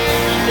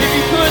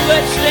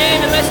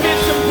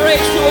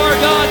praise to our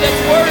God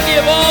that's worthy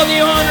of all the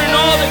honor and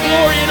all the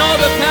glory and all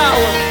the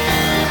power.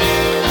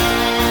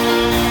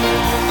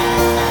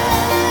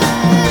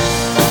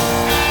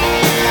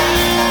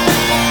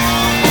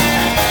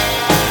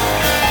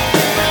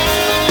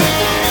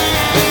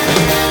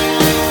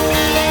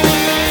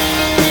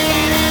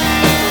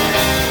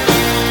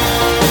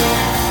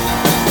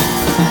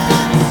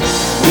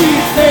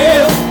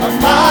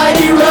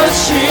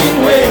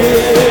 Rushing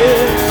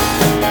wind,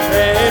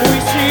 and we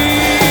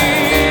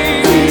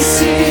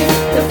see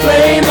the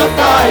flame of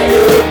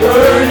fire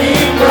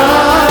burning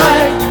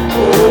bright.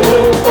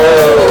 Oh,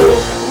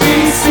 oh,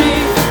 we see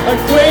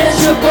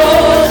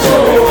unquenchable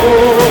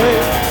joy,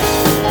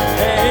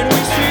 and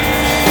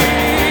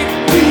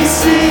we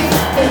see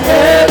the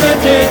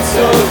evidence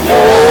of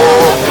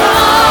your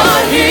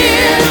God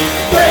here.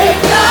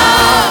 Break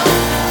out,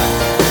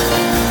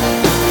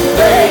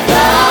 break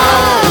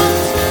out.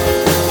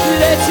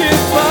 Let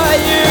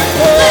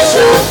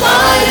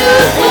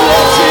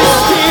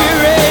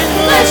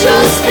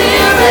your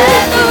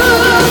spirit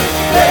move.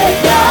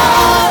 Break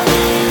out,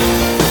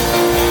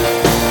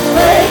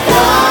 break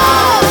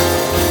out.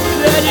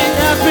 Let it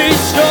happen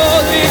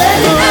slowly. Let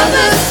it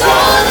happen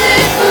slowly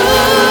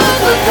through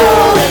the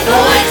cool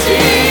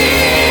anointing.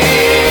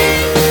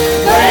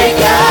 Break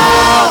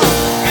out.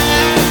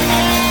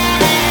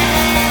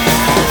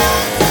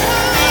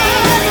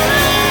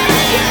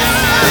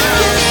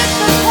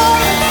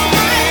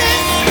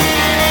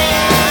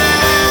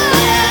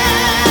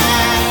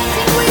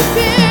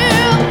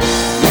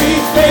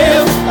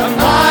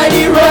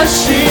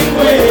 Rushing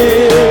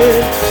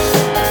wind,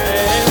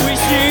 and we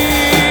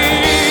see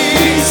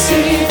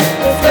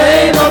the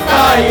flame of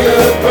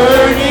fire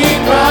burning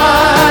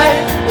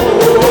bright.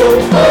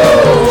 Oh,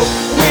 oh,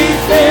 we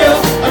feel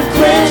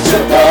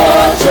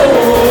unquenchable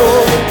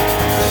joy,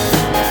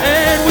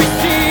 and we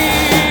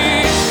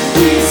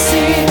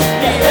see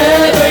the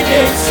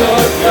evidence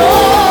of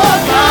your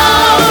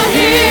power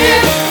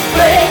here.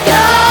 Break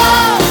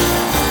out,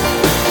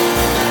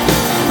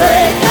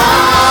 break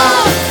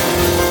out.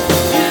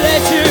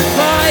 let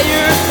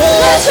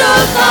your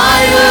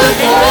fire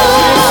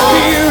fall.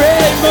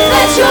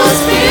 Let your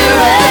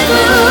spirit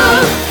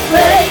move.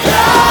 Break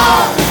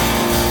out,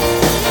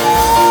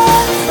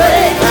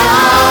 break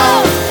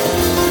out.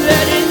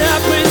 Let it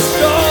happen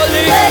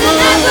slowly. Let it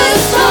happen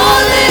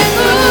slowly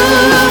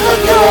through the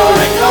pure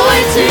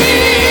anointing.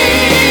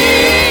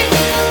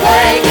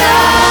 Break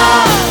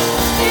out.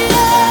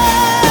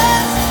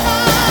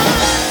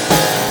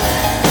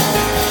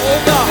 Oh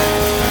God,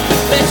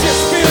 let your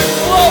spirit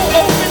flow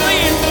openly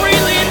and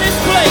freely in this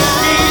place,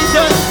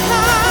 Jesus.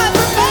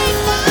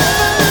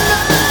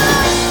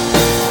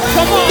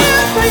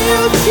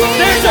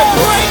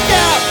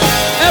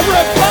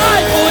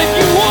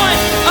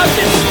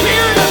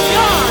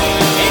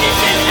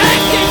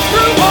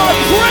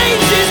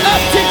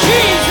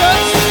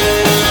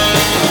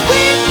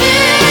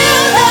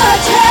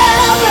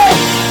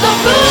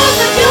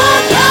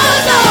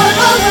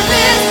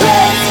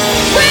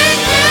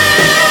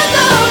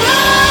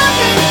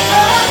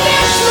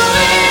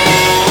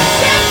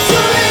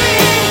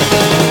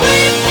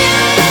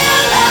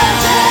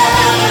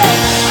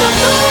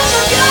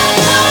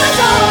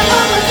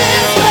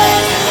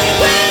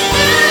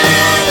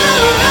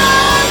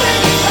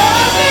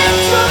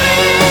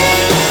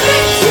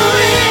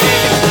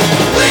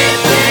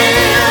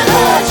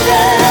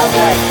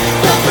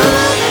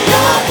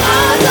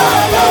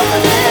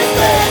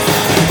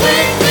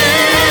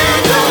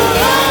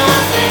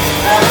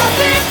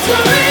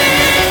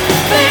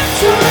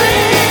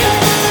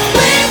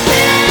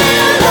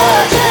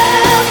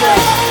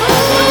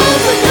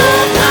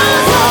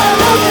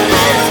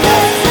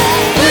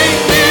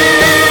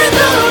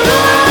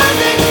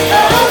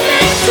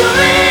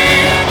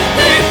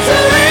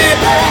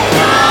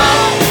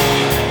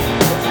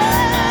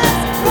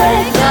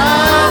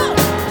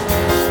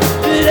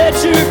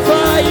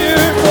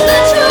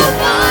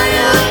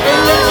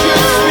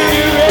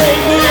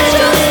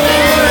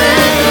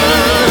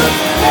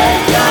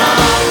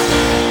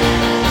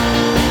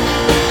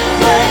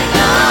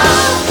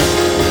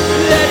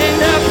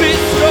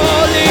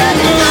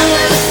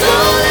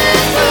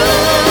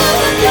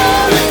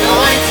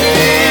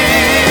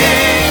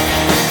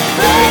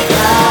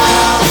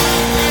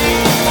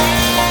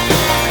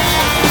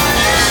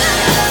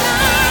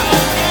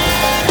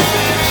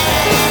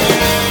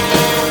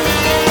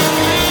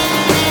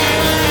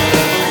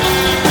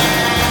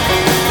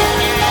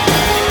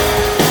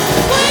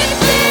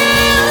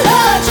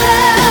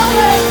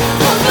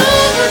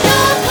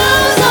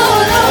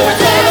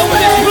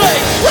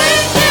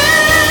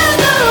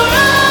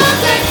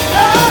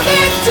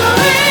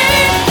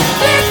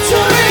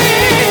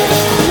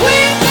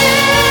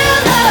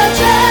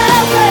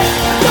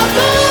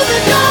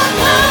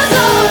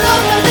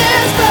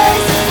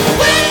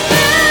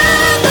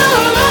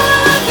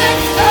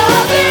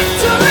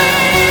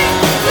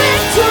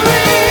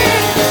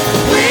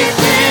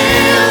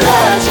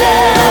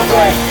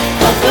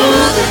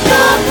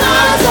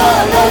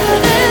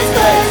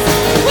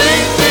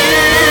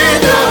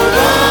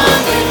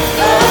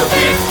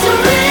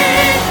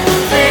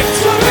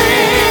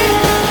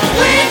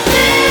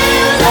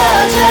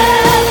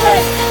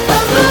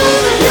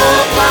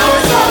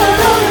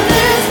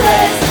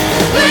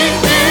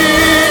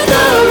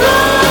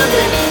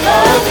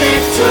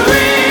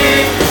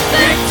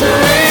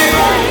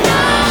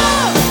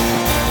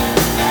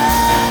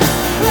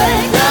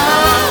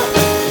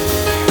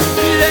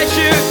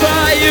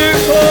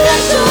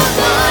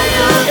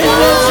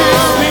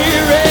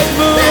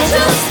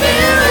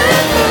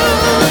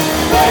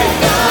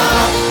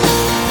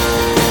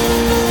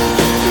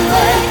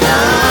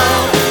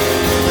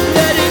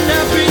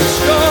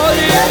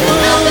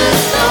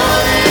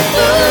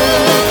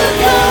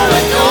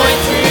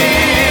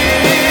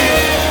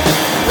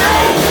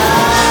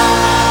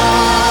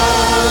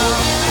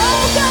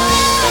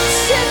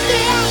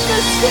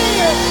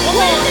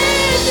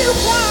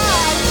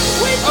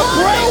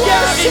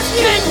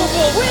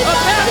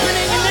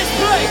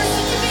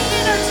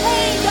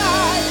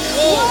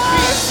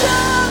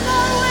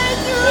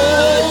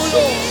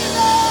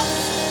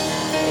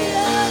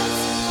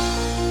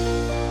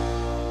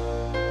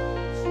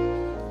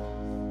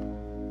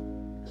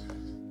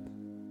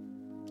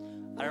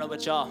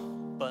 about y'all,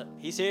 but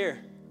he's here.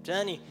 I'm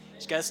telling you, you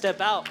just got to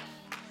step out.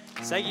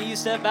 The second you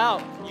step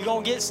out, you're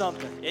going to get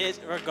something.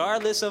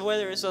 Regardless of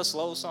whether it's a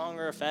slow song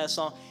or a fast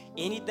song,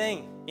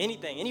 anything,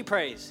 any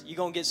praise, you're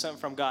going to get something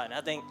from God. And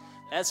I think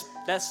that's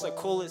the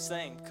coolest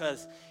thing,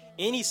 because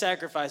any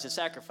sacrifice is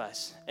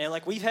sacrifice. And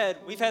like we've had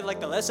like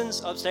the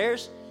lessons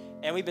upstairs,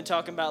 and we've been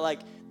talking about like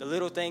the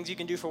little things you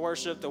can do for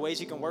worship, the ways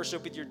you can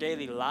worship with your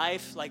daily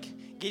life,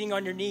 like getting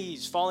on your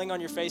knees, falling on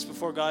your face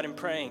before God and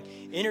praying,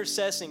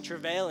 intercessing,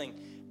 travailing,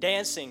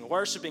 dancing,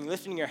 worshiping,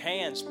 lifting your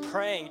hands,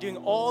 praying, doing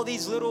all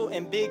these little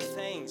and big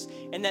things.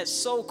 And that's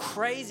so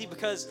crazy,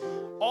 because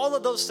all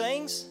of those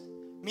things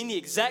mean the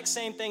exact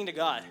same thing to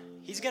God.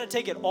 He's going to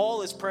take it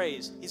all as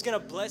praise. He's going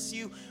to bless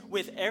you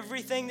with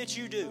everything that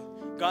you do.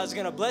 God's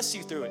going to bless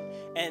you through it.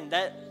 And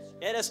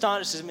it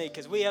astonishes me,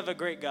 because we have a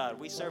great God.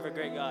 We serve a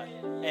great God.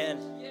 And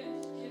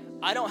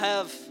I don't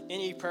have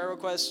any prayer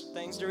request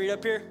things to read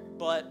up here,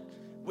 but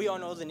we all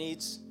know the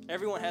needs.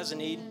 Everyone has a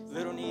need,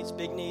 little needs,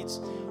 big needs.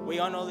 We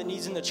all know the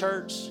needs in the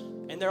church,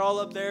 and they're all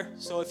up there.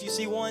 So if you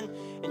see one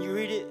and you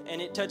read it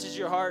and it touches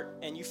your heart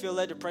and you feel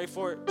led to pray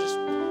for it, just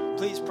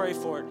please pray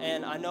for it.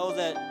 And I know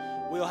that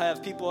we'll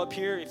have people up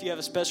here. If you have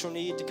a special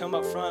need, to come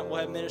up front. We'll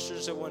have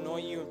ministers that will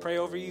anoint you and pray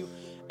over you.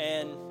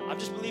 And I'm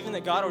just believing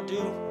that God will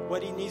do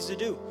what he needs to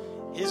do.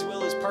 His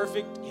will is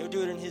perfect. He'll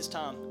do it in his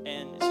time.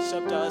 And it's just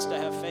up to us to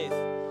have faith.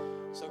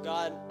 So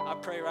God, I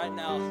pray right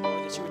now,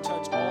 Lord, that you would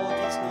touch all of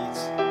these needs.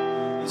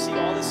 You see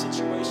all the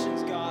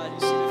situations, God.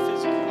 You see the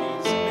physical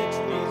needs, the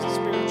mental needs, the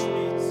spiritual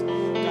needs.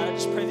 God, I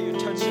just pray that you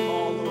would touch them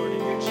all, Lord, in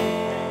your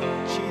name.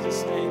 In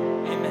Jesus' name,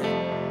 amen.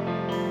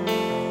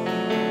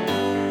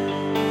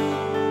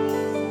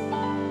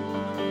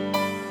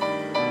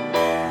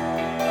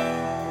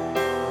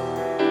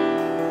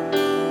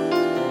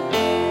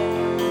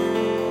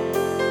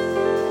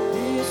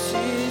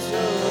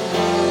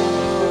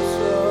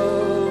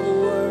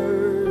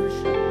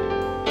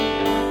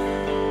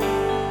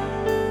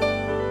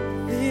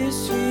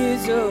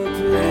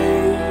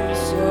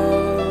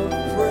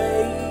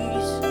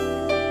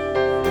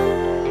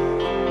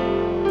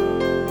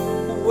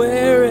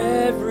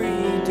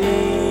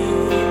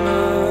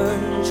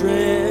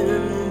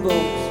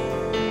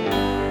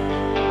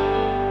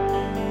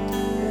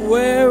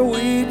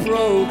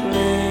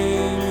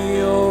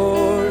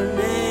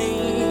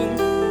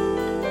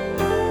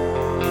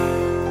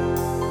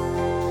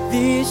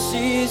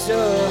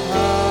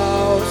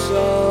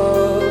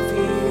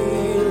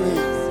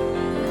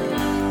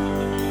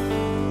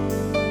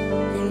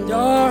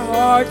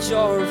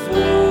 Are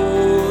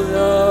full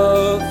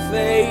of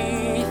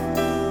faith.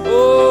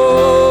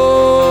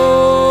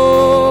 Oh,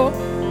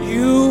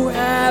 you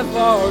have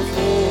our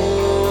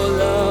full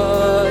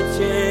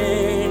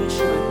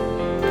attention,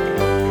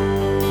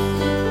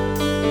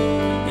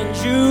 and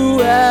you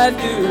have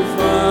the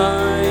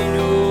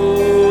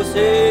final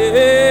say.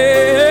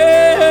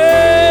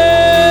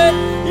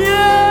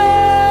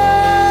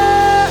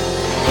 Yeah,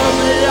 come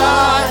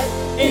alive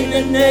in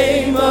the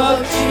name of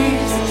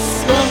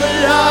Jesus. Come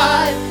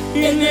alive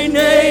in the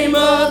name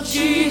of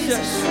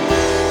Jesus.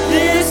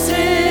 This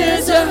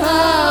is a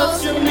house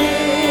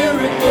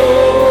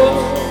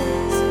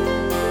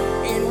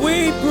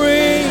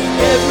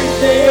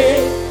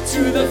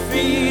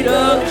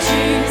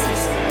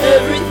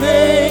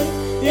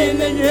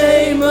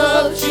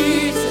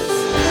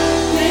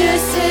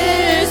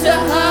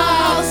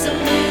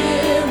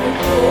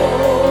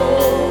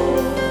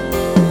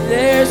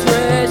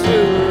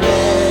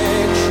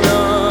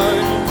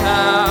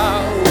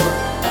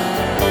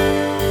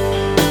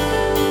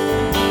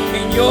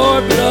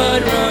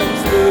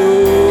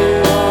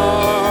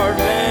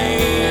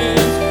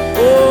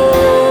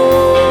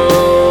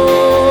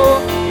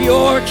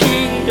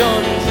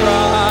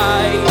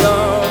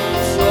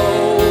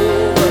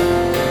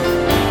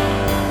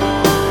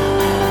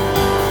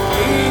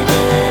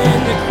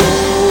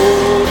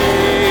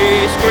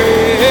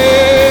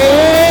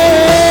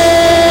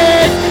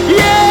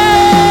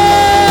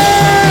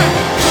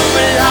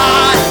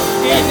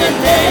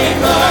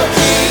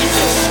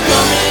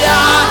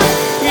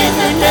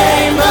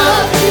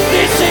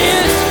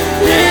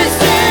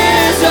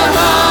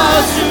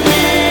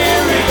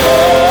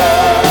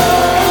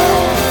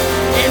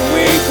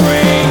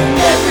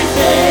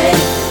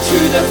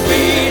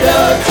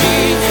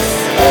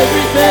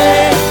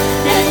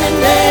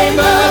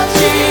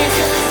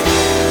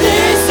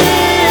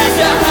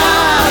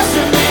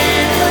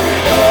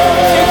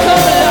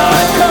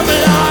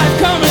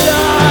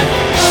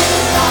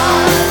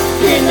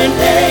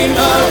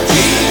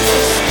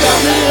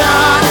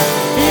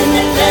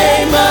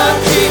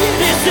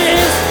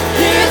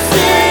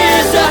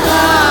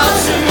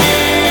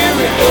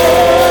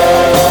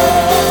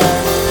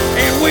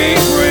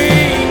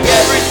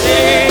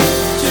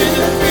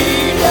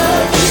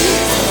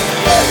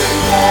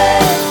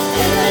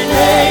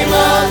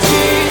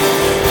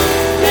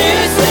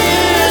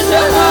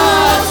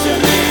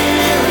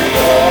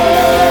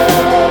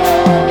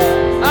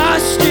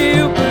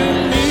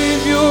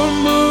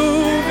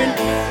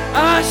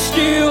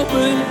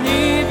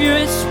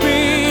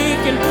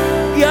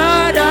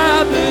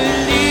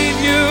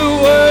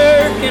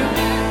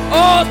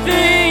all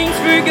things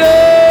for good.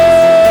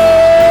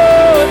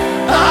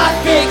 I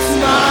fix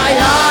my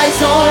eyes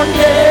on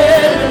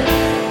heaven.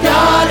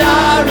 God,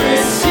 I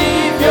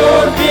receive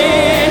your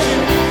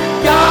vision.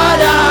 God,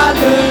 I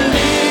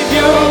believe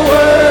you're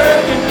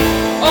working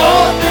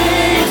all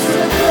things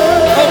for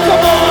good. Oh,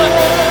 come on.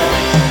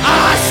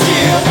 I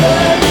still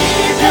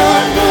believe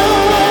you're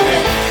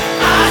moving.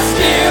 I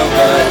still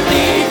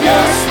believe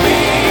you're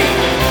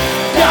speaking.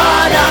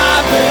 God, I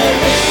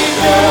believe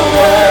you're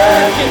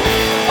working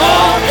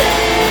all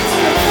things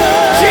for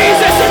good.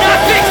 Jesus, and I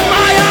fix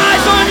my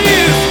eyes on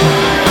you.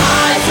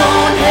 Eyes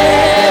on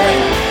heaven.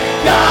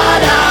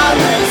 God, I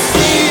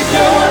receive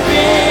your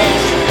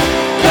vision.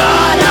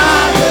 God, I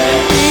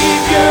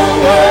believe you're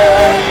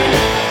working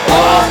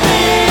all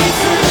things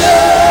for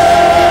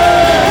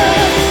good.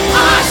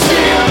 I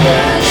still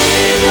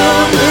believe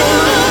you're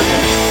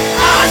moving.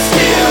 I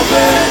still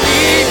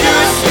believe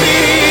you're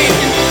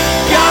speaking.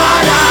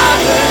 God, I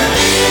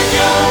believe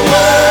you're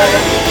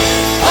working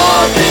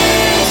all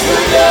things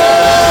for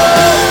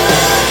good.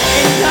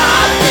 And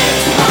I fix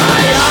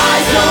my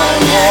eyes on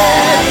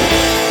heaven.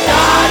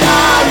 God,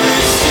 I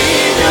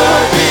receive your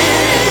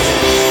vision.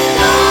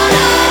 God,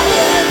 I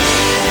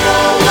believe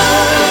you're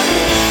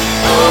working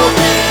all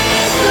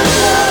things for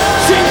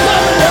good. Sing,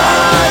 come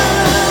alive.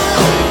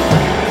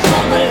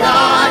 Come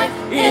alive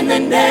in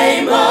the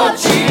name of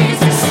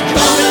Jesus.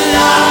 Come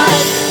alive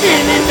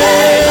in the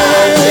name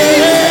of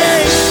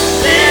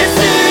Jesus. This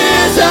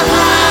is a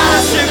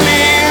house of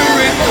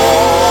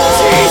miracles.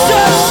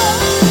 Jesus,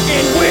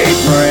 and we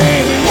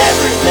bring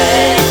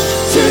everything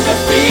to the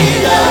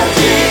feet of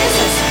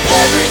Jesus.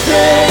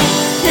 Everything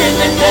in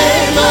the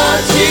name of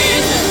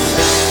Jesus.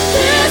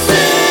 This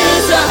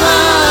is a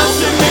house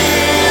of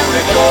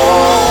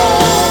miracles.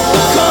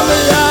 Come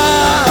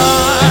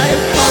alive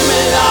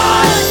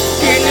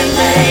in the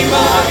name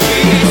of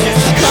Jesus.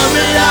 Come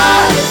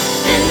alive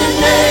in the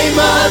name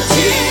of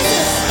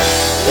Jesus.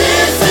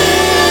 This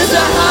is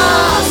a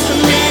house of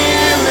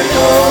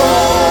miracles.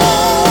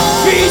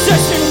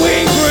 Jesus, and we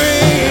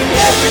bring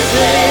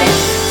everything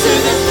to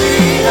the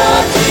feet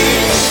of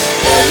Jesus.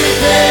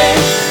 Everything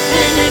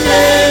in the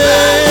name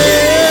of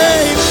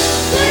Jesus.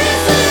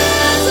 This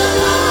is a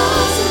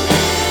house of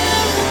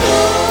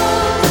miracles.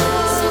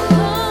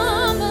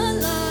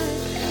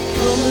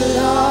 Come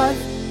alive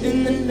in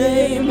the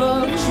name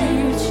of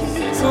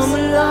Jesus. Come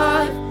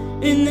alive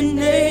in the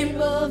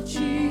name of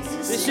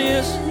Jesus. This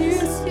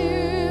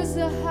is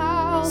a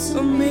house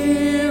a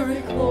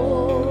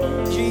miracle.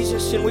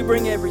 Jesus, and we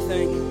bring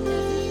everything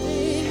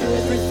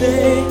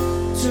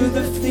to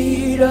the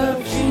feet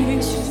of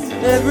Jesus.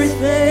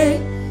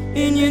 Everything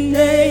in your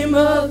name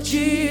of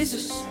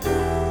Jesus.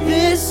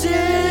 This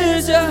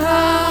is a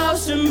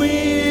house of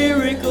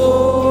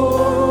miracles.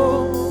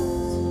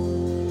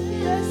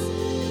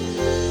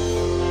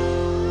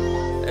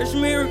 There's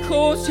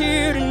miracles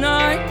here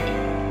tonight.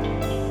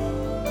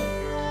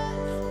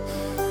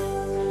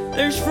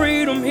 There's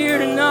freedom here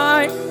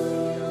tonight.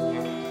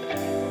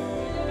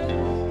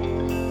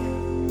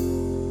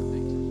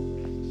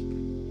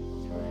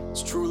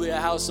 It's truly a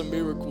house of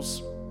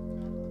miracles.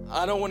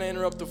 I don't want to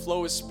interrupt the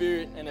flow of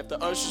Spirit, and if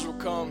the ushers will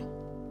come,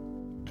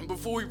 and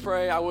before we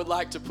pray, I would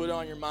like to put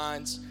on your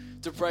minds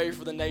to pray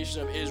for the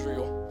nation of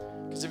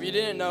Israel. Because if you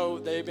didn't know,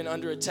 they've been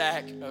under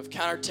attack of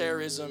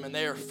counterterrorism, and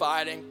they are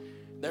fighting.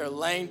 They're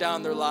laying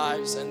down their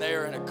lives, and they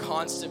are in a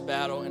constant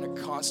battle and a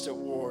constant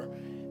war,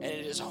 and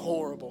it is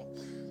horrible.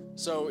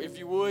 So if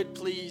you would,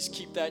 please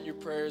keep that in your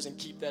prayers and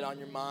keep that on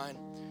your mind.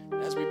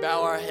 And as we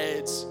bow our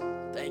heads,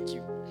 thank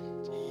you.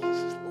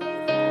 Jesus, Lord,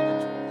 I pray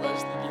that you will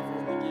bless the giver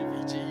and the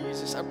giving,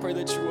 Jesus. I pray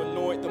that you will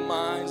anoint the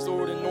minds,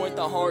 Lord, anoint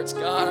the hearts,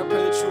 God. I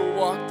pray that you will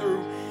walk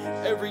through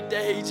every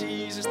day,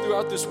 Jesus,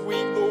 throughout this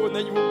week, Lord, and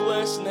that you will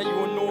bless and that you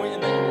will anoint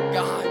and that you will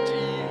guide,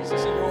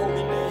 Jesus, in your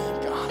holy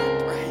name. God, I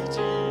pray,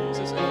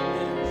 Jesus,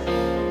 amen.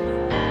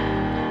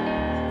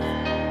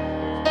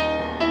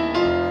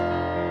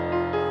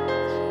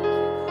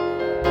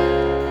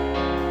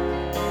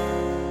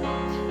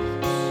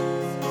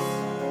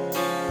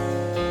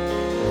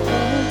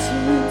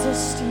 mountains are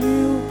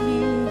still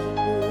being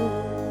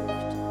moved.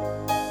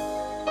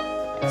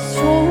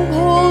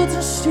 Strongholds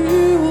are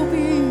still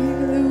being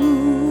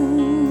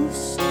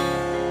loosed.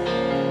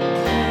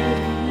 God,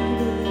 we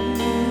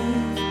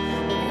believe.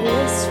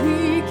 Yes,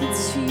 we can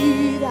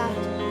see that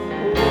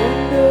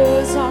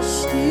wonders are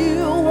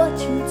still what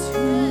you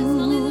do.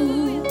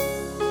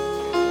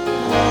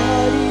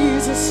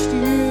 Bodies are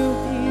still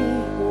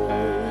being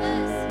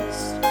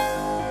raised.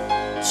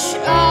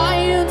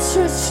 Giants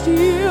are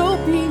still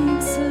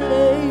being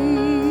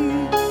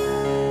slain.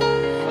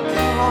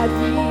 God,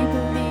 we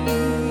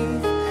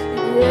believe.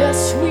 Yes,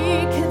 we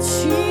can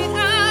see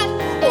that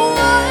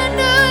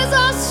wonders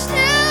are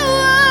still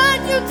what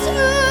you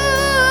do.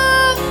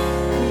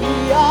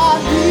 We are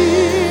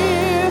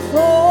here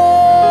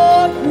for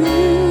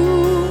you.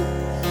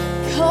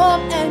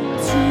 Come and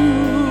do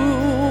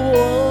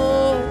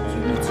what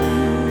you do.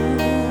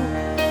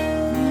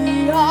 We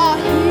are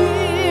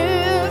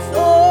here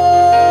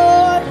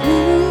for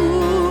you.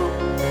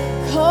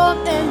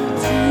 Come and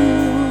do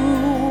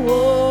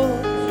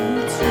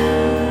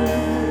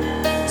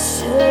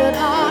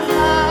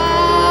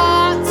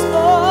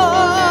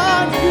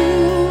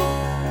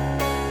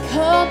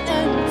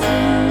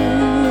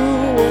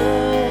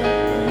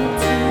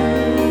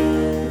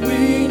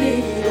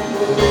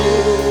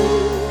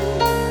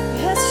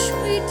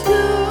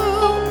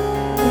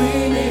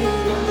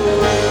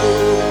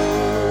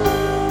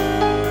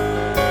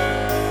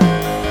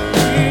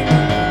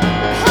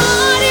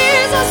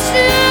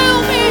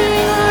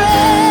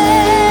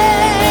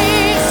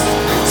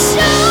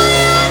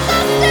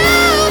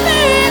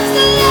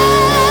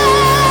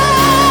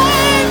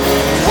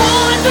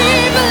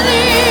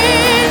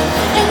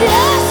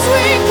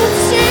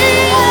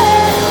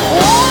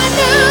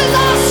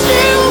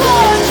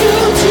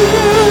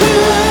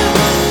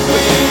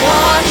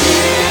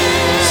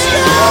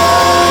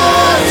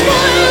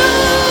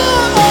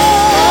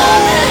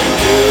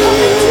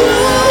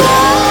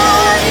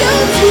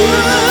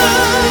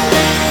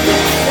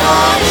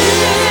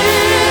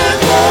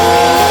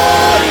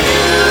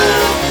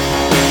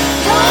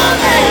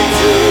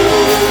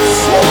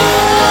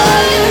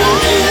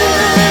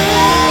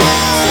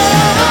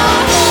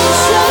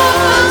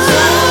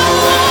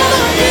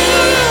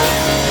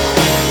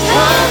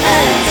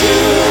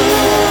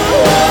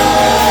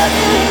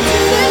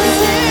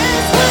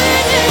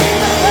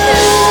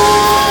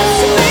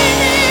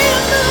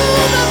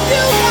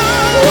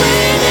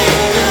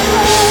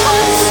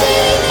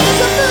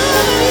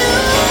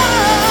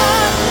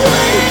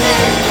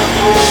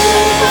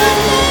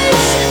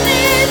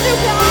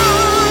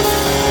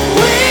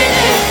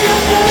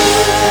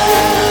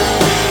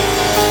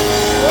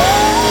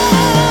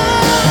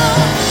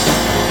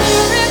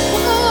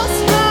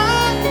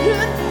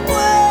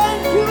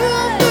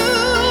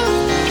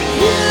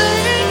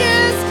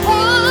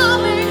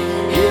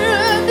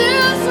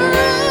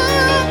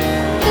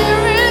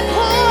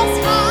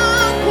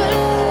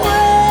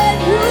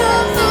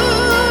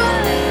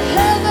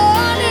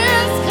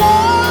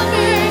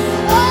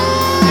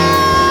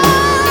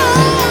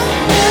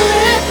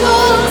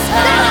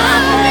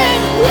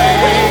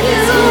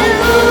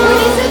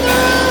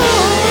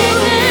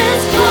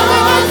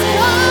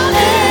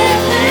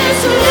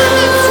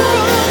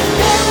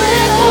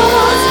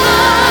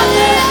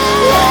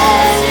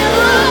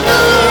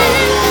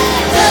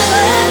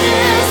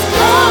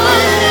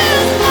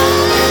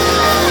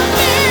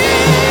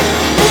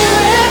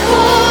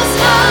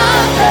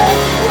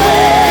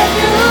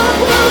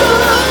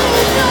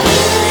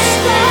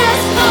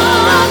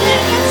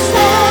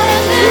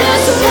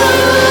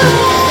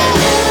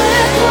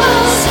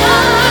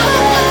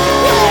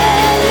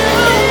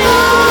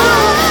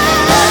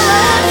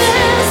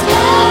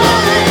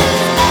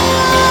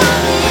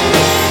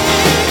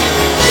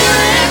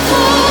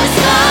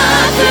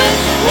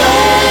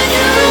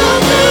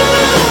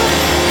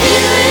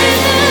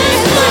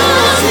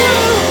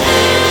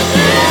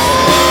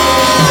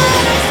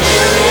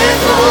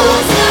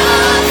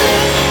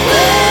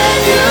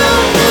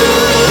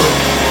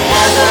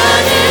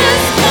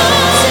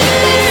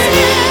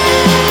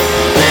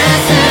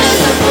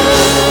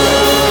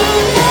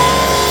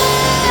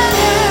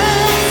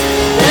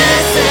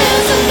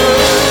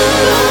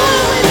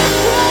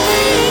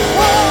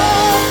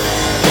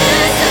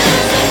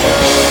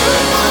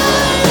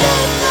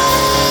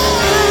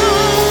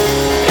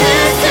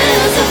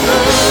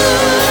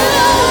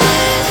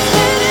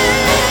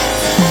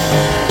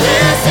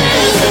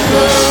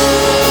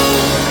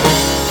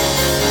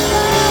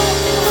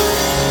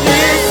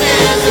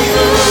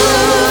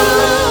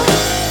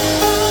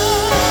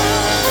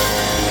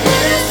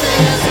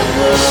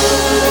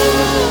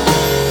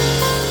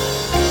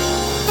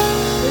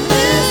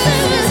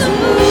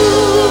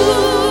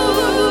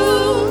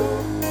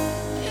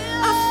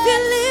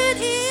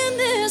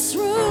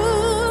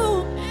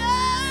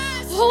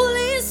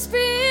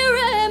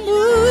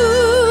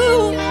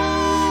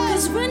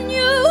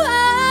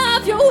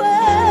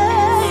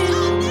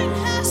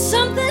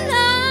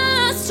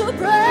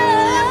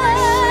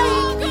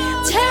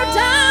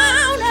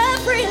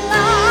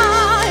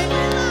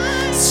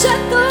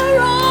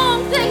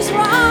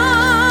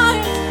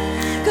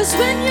 'Cause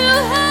when you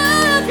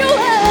have your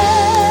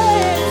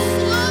way,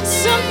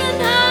 something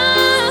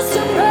has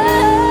to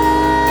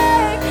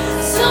break.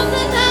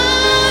 Something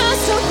has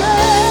to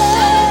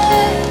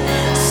break.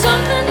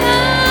 Something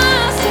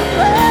has to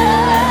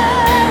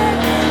break.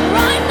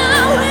 Right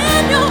now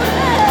in your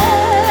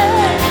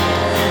name,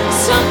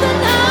 something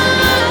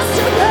has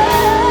to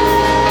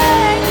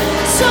break.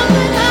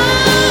 Something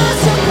has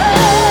to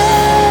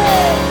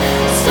break.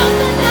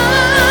 Something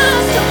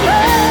has to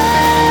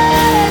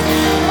break.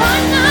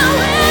 Right now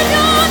in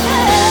your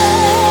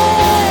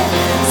name,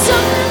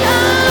 something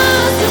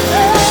has to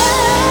break.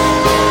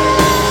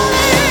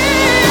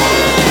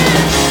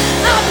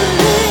 I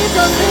believe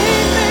you'll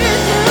lead me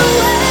through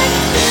it.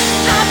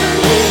 I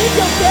believe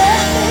you'll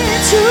get me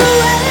to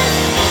it.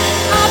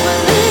 I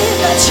believe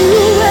that you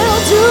will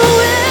do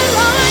it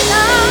right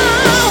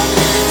now.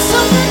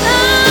 Something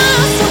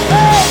has to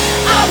break.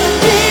 I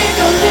believe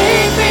you'll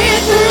lead me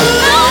through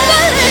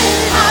it.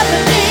 I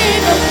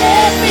believe you'll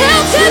get me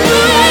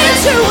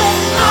to it.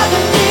 I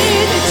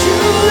believe that you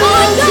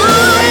will do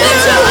it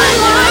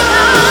right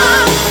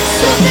now.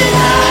 Something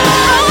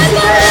has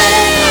to break. I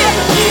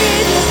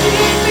believe you'll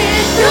lead me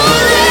through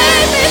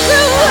it. I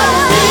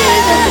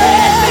believe you'll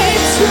get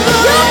me to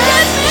it.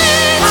 I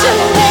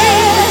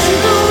believe that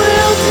you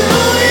will do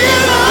it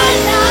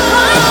right now.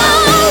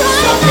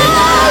 Something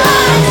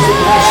has to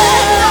break.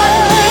 I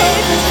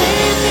believe you'll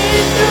lead me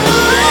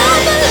through it.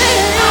 I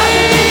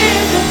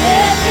believe you'll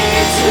get me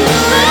to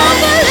it. I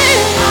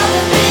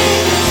believe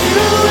that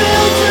you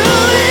will do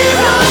it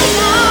right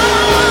now.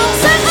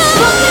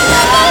 Something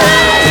has to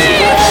break.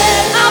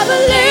 I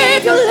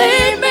believe you'll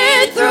lead me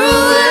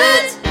through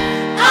it.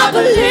 I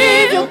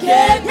believe you'll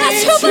get me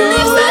to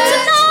it.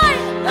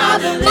 I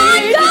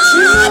believe that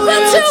you will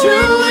do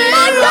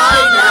it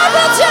right now.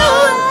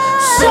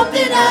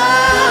 Something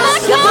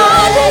has to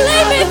break. Will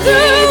lead me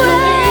through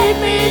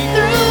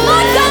it.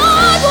 My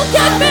God will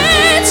get me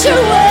to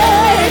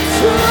it.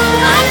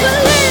 I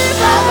believe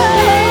that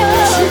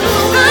you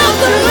will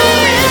do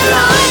it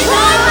right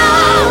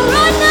now.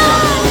 Right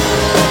now.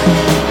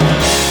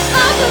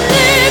 I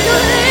believe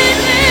you'll lead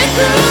me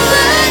through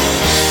it.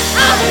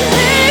 I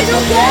believe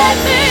you'll get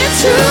me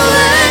to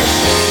it.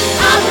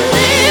 I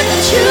believe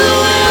that you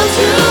will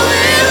do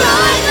it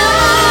right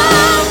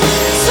now.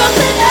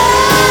 Something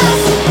has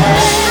to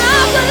break.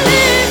 I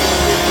believe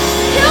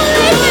you'll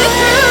lead me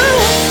through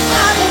it.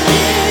 I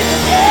believe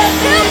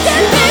you'll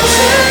get me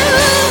to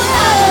it.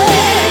 I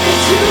believe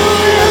that you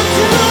will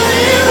do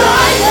it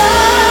right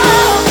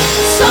now.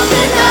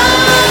 Something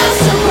has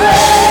to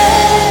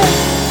break.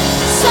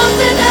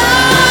 Something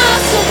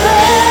has to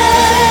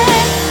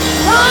break.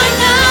 Right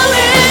now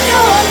in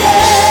your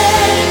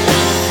name.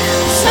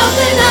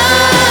 Something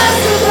has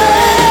to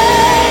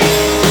break.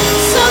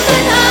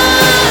 Something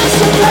has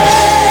to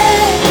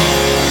break.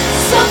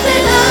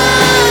 Something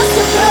has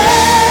to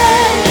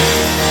break.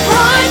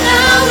 Right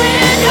now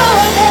in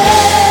your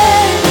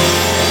name.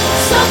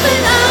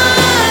 Something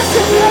has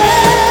to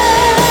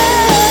break.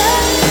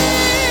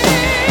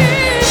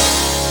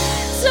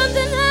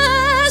 Something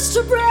has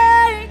to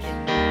break.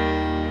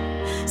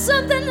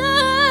 Something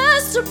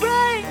has to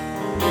break.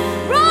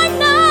 Right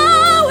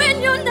now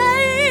in your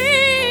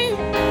name.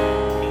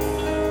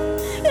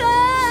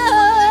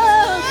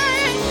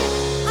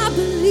 I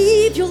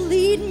believe you'll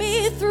lead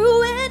me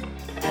through it.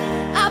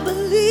 I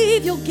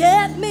believe you'll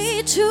get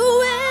me to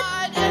it.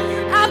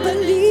 I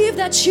believe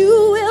that you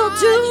will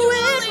do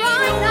it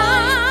right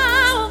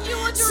now.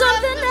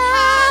 Something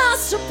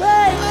has to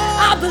break.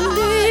 I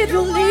believe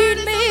you'll lead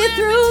me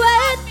through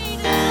it.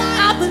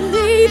 I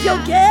believe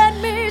you'll get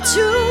me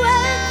to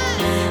it.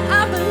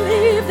 I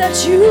believe that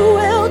you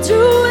will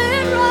do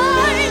it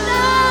right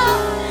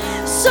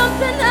now.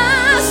 Something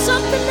else,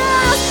 something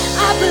else.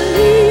 I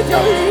believe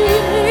you'll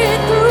lead me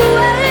through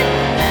it.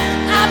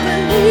 I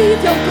believe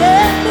you'll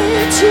get me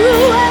to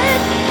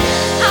it.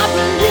 I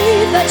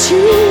believe that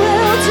you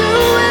will do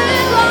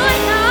it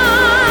right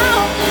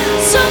now.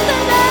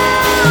 Something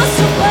else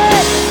to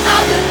break. I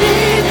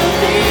believe you'll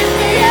lead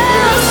me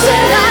through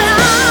it.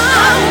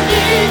 I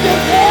believe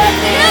you'll get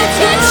me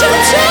to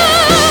it.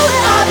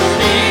 I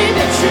believe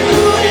that you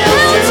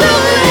will do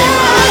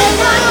it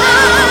right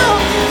now.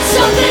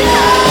 Something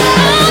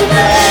else to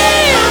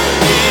break. I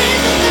believe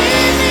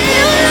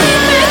you'll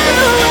lead me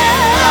through it.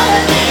 I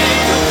believe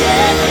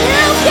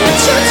you'll get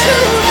you to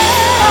it.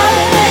 I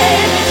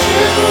believe that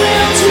you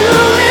will do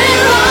it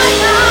right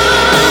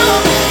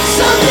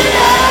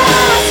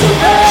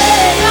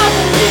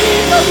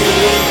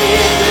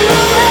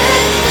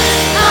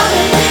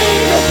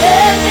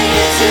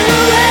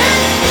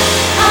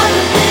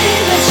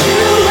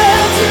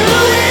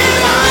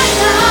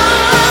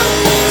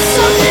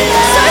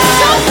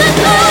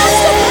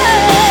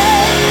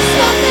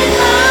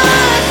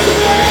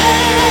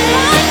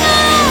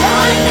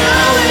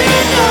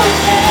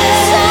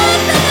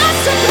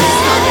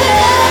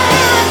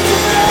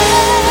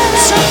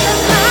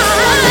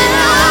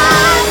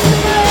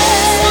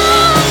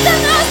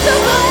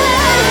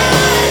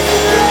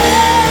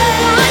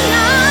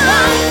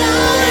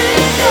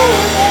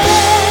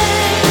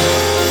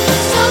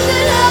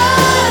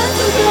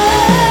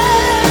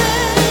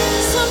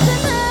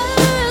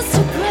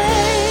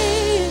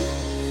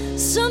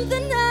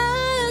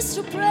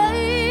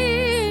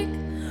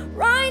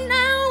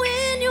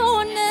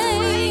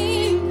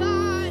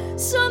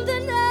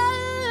Something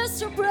has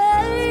to break.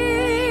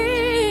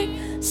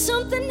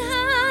 Something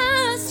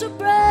has to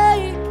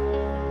break.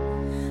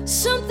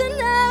 Something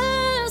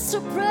has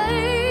to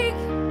break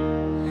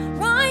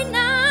right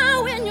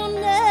now in your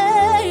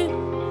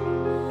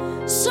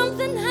name.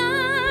 Something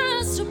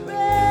has to break.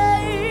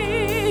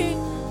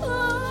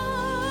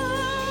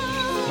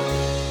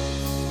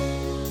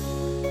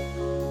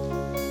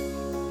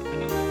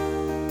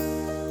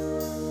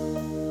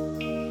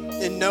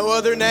 In no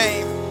other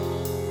name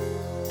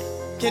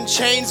can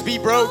chains be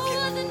broken.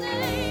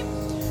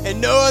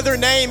 In no other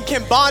name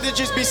can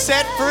bondages be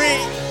set free.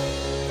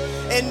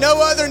 In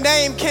no other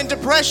name can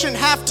depression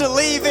have to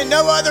leave. In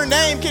no other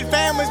name can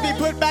families be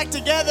put back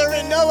together.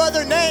 In no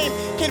other name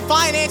can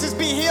finances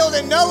be healed.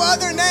 In no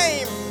other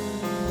name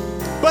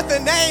but the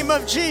name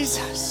of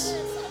Jesus.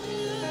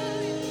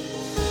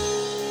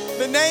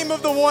 The name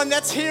of the one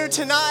that's here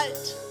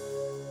tonight.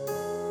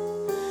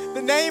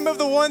 The name of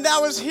the one that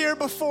was here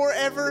before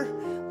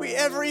we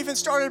ever even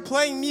started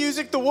playing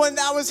music. The one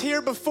that was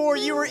here before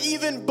you were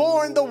even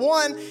born. The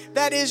one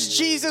that is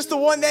Jesus. The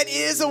one that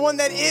is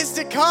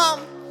to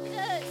come.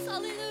 Yes,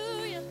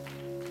 hallelujah.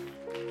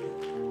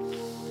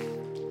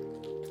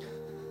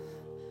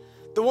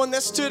 The one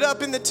that stood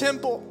up in the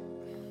temple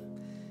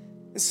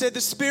and said, "The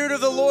Spirit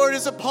of the Lord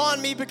is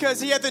upon me because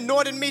he hath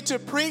anointed me to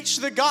preach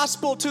the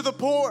gospel to the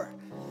poor.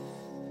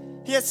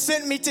 He hath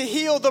sent me to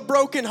heal the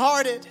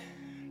brokenhearted,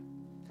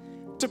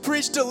 to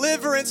preach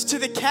deliverance to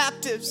the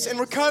captives and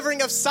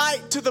recovering of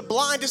sight to the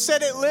blind, to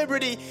set at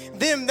liberty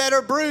them that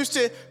are bruised,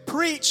 to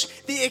preach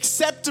the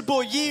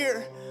acceptable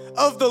year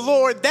of the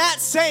Lord."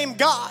 That same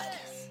God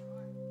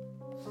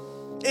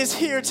is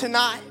here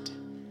tonight.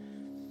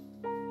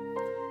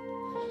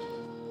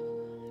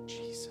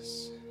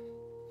 Jesus.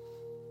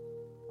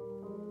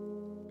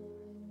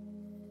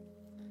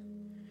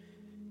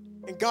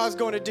 And God's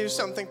going to do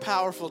something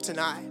powerful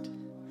tonight.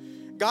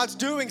 God's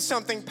doing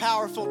something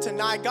powerful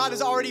tonight. God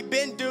has already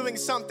been doing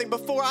something.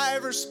 Before I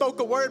ever spoke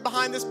a word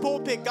behind this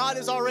pulpit, God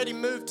has already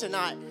moved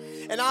tonight.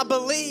 And I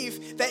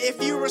believe that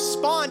if you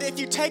respond, if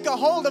you take a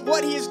hold of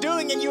what he is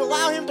doing and you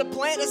allow him to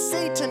plant a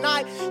seed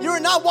tonight, you are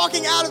not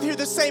walking out of here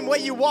the same way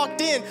you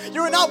walked in.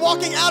 You are not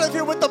walking out of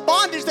here with the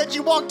bondage that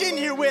you walked in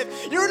here with.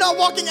 You're not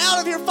walking out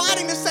of here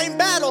fighting the same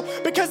battle,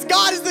 because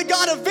God is the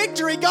God of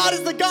victory. God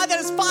is the God that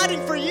is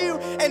fighting for you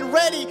and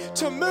ready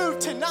to move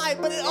tonight.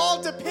 But it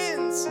all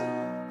depends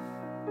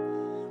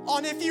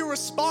on if you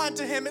respond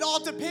to him. It all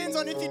depends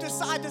on if you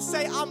decide to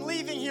say, "I'm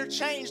leaving here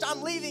changed.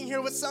 I'm leaving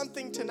here with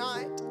something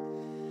tonight."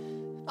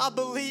 I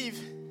believe.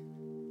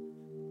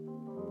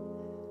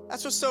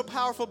 That's what's so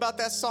powerful about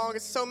that song.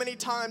 It's so many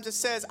times it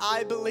says,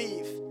 "I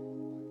believe."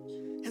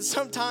 And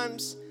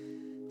sometimes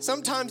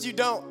you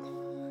don't.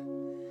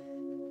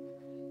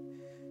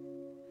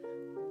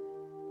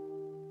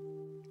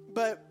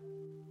 But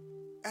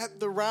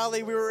at the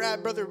rally we were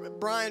at, Brother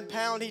Brian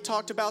Pound, he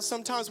talked about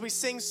sometimes we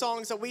sing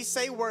songs that we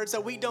say words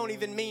that we don't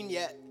even mean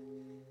yet.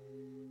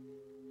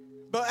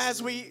 But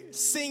as we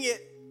sing it,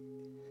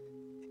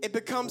 it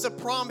becomes a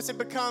promise. It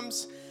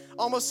becomes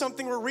almost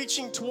something we're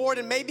reaching toward.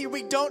 And maybe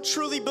we don't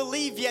truly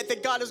believe yet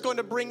that God is going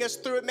to bring us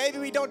through it. Maybe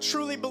we don't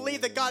truly believe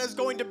that God is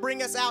going to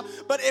bring us out.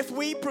 But if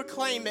we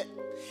proclaim it,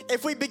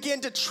 if we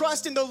begin to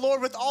trust in the Lord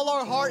with all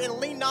our heart and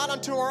lean not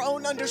unto our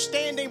own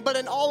understanding, but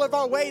in all of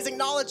our ways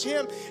acknowledge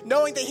him,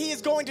 knowing that he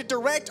is going to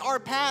direct our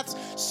paths,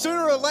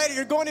 sooner or later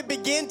you're going to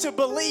begin to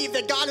believe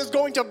that God is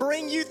going to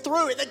bring you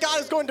through it, that God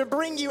is going to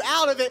bring you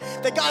out of it,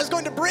 that God is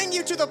going to bring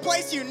you to the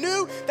place you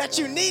knew that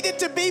you needed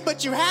to be,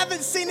 but you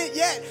haven't seen it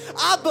yet.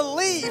 I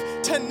believe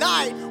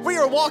tonight we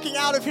are walking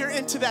out of here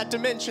into that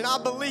dimension. I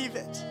believe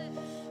it.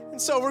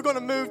 And so we're going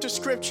to move to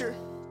scripture,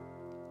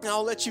 and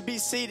I'll let you be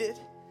seated.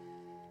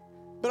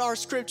 But our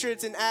scripture,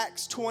 it's in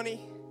Acts 20,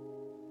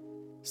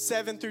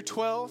 7 through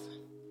 12.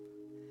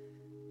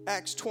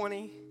 Acts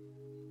 20,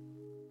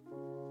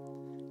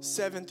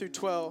 7 through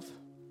 12.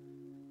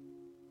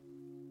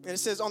 And it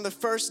says, "On the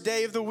first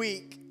day of the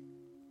week,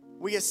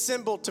 we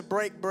assembled to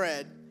break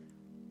bread.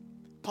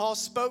 Paul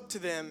spoke to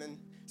them, and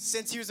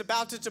since he was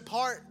about to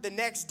depart the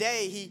next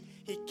day, he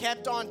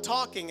kept on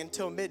talking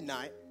until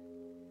midnight.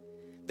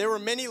 There were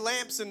many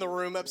lamps in the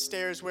room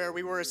upstairs where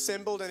we were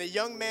assembled, and a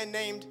young man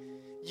named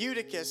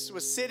Eutychus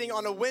was sitting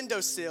on a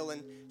windowsill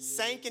and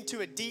sank into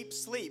a deep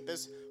sleep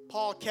as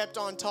Paul kept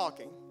on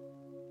talking.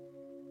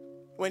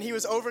 When he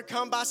was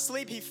overcome by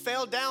sleep, he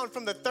fell down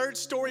from the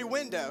third-story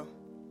window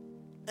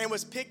and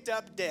was picked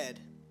up dead.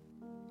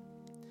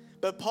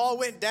 But Paul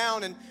went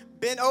down and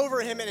bent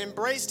over him and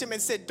embraced him and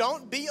said,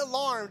 'Don't be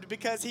alarmed,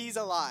 because he's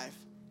alive.'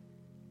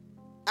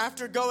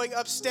 After going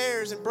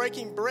upstairs and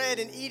breaking bread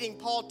and eating,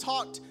 Paul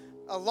talked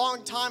a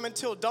long time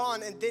until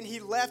dawn, and then he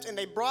left, and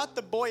they brought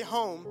the boy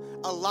home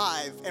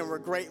alive and were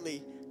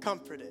greatly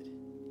comforted."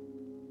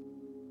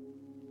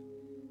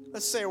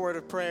 Let's say a word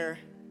of prayer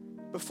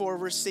before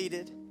we're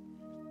seated.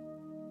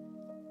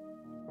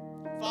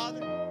 Father,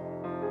 you're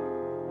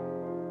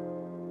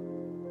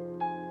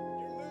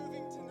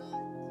moving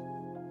tonight.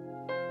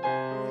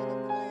 You have a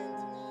plan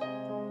tonight.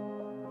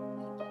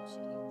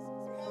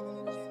 You have an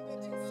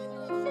agenda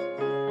tonight. You have something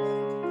you're ready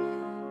to do.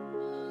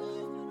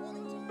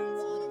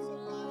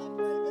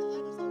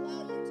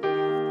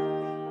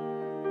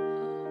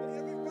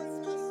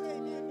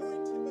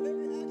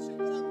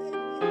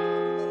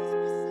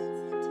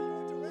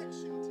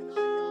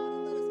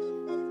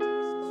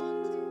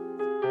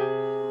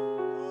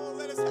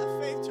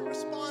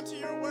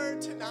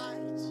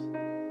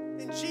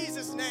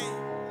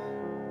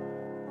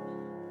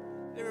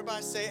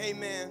 I say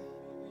amen,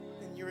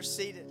 and you are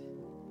seated.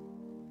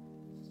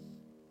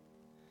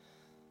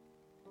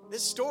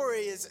 This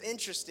story is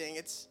interesting.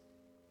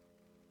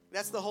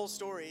 That's the whole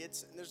story.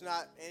 There's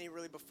not any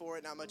really before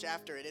it, not much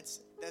after it.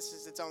 This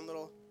is its own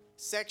little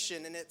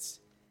section, and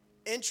it's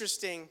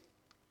interesting,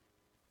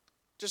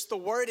 just the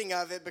wording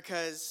of it,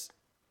 because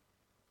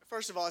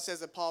first of all, it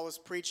says that Paul was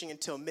preaching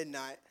until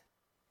midnight.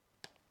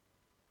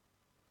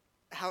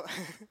 How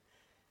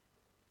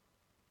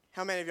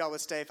many of y'all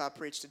would stay if I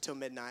preached until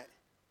midnight?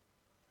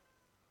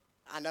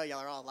 I know y'all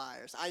are all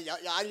liars.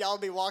 Y'all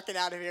be walking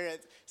out of here at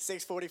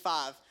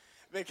 6:45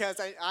 because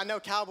I know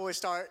Cowboys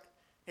start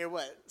here,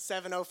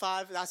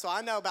 7:05? So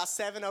I know about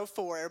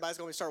 7:04 everybody's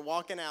going to start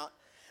walking out.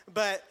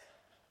 But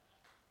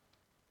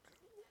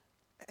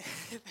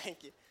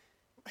thank you.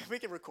 We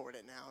can record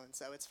it now, and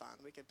so it's fine.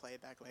 We can play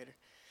it back later.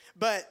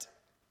 But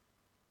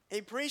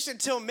he preached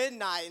until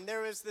midnight, and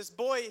there was this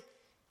boy,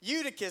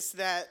 Eutychus,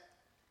 that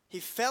he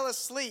fell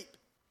asleep.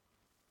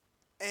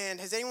 And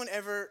has anyone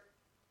ever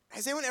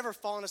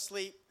fallen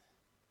asleep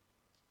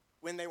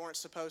when they weren't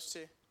supposed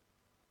to?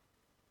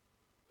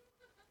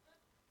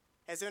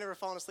 Has anyone ever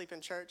fallen asleep in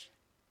church?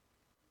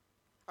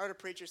 I heard a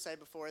preacher say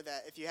before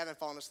that if you haven't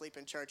fallen asleep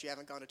in church, you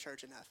haven't gone to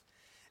church enough.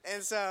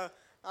 And so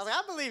I was like,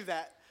 I believe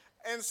that.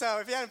 And so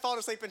if you haven't fallen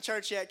asleep in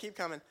church yet, keep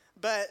coming.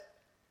 But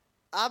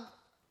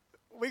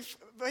we've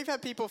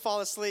had people fall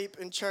asleep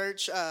in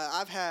church.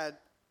 It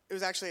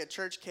was actually a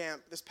church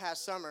camp this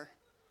past summer.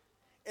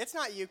 It's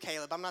not you,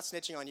 Caleb. I'm not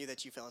snitching on you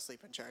that you fell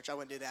asleep in church. I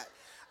wouldn't do that.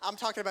 I'm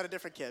talking about a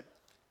different kid.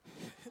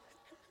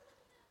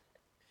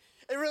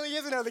 It really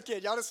is another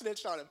kid. Y'all just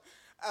snitched on him.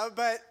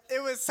 But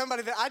it was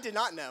somebody that I did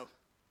not know.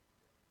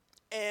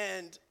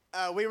 And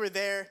we were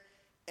there,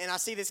 and I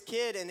see this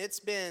kid, and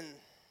it's been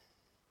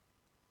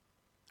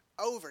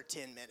over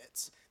 10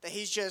 minutes that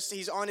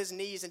he's on his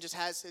knees and just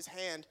has his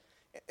hand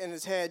and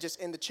his head just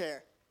in the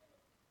chair.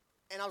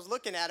 And I was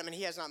looking at him, and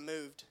he has not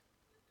moved.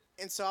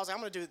 And so I was like,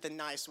 I'm going to do it the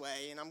nice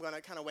way, and I'm going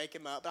to kind of wake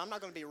him up. But I'm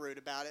not going to be rude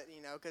about it,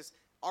 because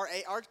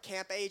our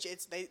camp age,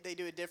 they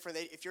do it different.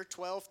 If you're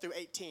 12 through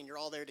 18, you're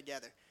all there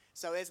together.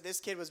 So this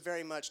kid was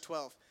very much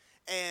 12.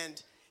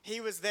 And he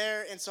was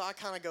there, and so I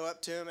kind of go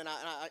up to him, and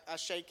I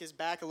shake his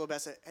back a little bit. I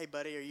said, hey,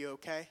 buddy, are you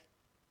okay?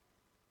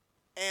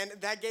 And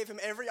that gave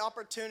him every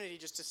opportunity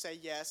just to say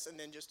yes and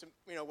then just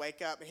to,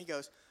 wake up. And he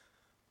goes,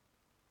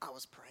 I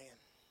was praying.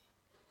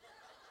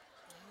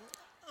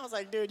 I was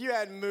like, dude, you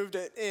hadn't moved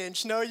an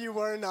inch. No, you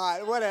were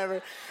not.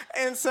 Whatever.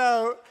 And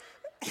so,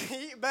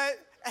 got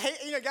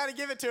to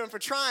give it to him for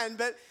trying.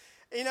 But,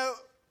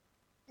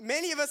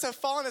 many of us have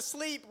fallen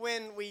asleep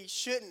when we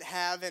shouldn't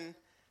have.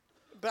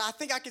 But I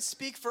think I could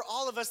speak for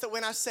all of us that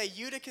when I say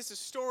Eutychus'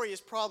 story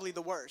is probably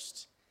the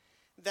worst,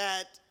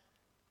 that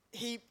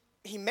he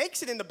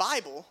makes it in the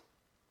Bible,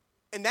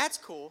 and that's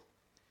cool.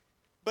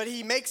 But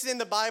he makes it in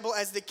the Bible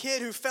as the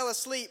kid who fell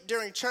asleep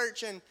during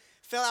church and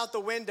fell out the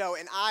window,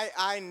 and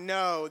I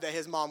know that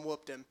his mom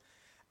whooped him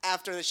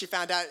after she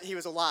found out he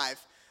was alive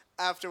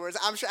afterwards.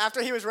 I'm sure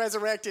after he was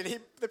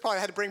resurrected, they probably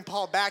had to bring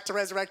Paul back to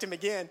resurrect him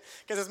again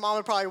because his mom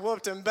had probably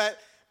whooped him.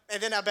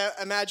 And then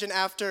imagine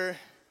after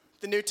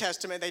the New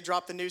Testament, they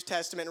drop the New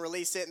Testament and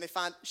release it,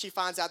 and she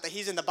finds out that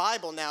he's in the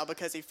Bible now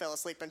because he fell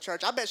asleep in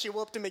church. I bet she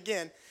whooped him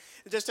again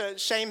just to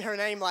shame her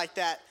name like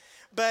that.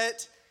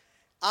 But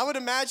I would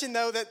imagine,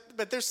 though,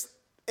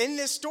 in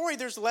this story,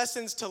 there's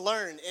lessons to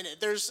learn in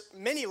it. There's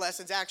many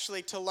lessons,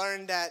 actually, to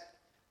learn. That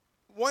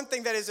one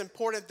thing that is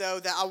important, though,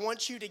 that I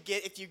want you to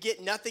get, if you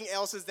get nothing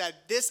else, is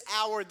that this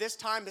hour, this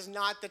time is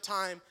not the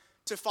time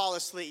to fall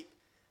asleep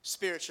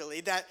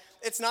spiritually. That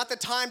it's not the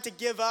time to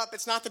give up.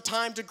 It's not the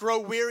time to grow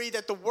weary.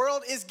 That the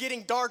world is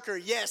getting darker.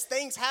 Yes,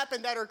 things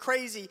happen that are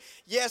crazy.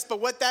 Yes, but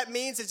what that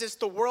means is just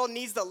the world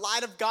needs the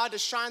light of God to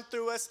shine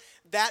through us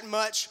that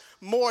much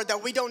more.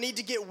 That we don't need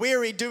to get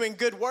weary doing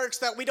good works.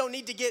 That we don't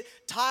need to get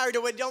tired,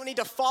 or we don't need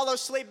to fall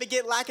asleep and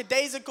get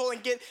lackadaisical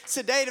and get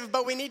sedative.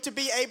 But we need to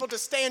be able to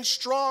stand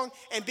strong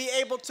and be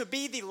able to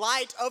be the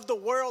light of the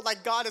world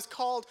like God has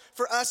called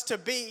for us to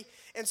be.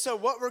 And so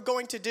what we're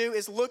going to do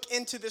is look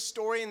into this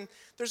story. And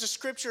there's a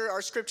scripture,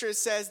 our scripture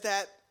says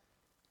that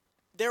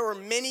there were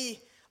many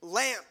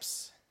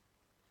lamps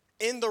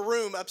in the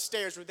room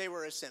upstairs where they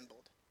were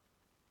assembled.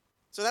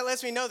 So that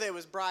lets me know that it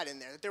was bright in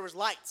there, that there was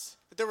lights,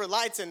 that there were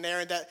lights in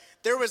there, and that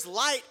there was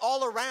light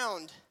all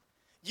around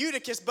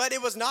Eutychus, but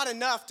it was not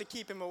enough to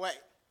keep him awake.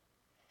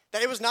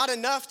 That it was not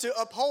enough to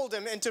uphold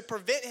him and to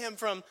prevent him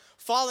from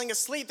falling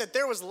asleep. That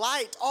there was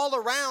light all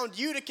around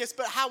Eutychus,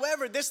 but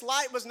however, this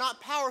light was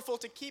not powerful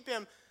to keep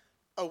him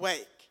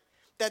awake.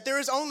 That there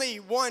is only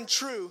one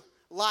true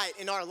light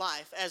in our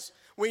life, as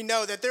we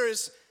know that there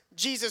is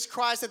Jesus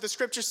Christ, that the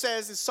scripture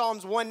says in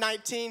Psalms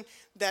 119,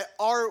 that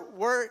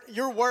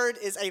your word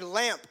is a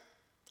lamp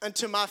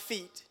unto my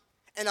feet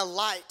and a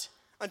light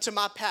unto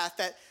my path.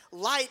 That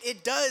light,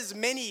 it does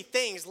many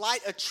things. Light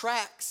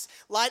attracts.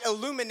 Light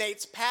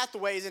illuminates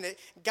pathways and it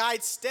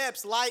guides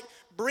steps. Light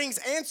brings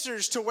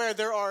answers to where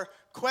there are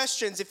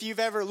questions. If you've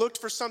ever looked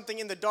for something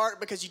in the dark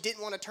because you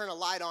didn't want to turn a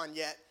light on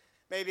yet,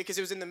 maybe because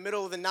it was in the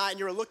middle of the night and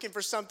you were looking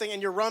for something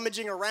and you're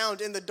rummaging around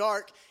in the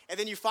dark, and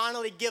then you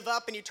finally give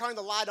up and you turn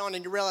the light on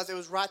and you realize it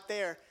was right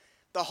there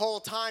the whole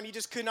time. You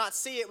just could not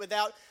see it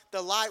without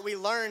the light. We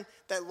learn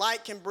that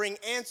light can bring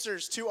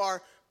answers to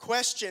our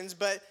questions,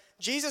 but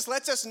Jesus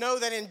lets us know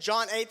that in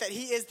John 8 that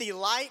he is the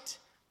light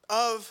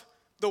of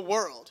the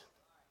world,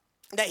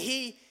 that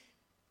he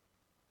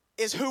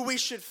is who we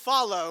should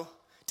follow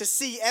to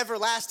see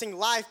everlasting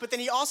life. But then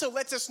he also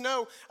lets us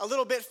know a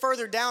little bit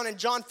further down in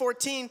John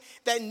 14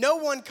 that no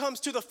one comes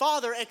to the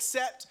Father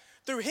except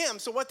through him.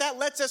 So what that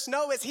lets us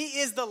know is he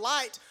is the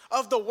light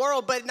of the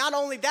world. But not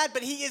only that,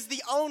 but he is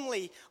the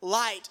only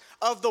light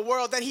of the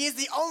world, that he is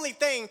the only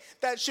thing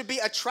that should be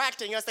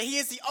attracting us, that he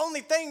is the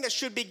only thing that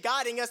should be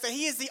guiding us, that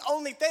he is the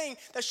only thing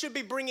that should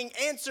be bringing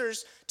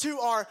answers to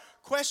our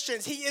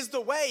questions. He is the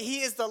way,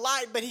 he is the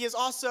light, but he is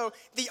also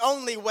the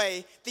only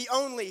way, the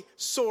only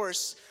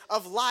source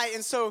of light.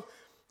 And so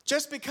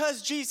just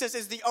because Jesus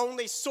is the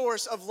only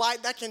source of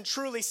light that can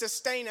truly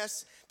sustain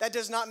us, that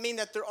does not mean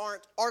that there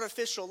aren't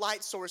artificial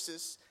light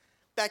sources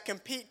that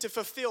compete to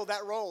fulfill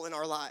that role in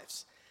our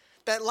lives.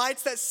 That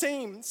lights that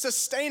seem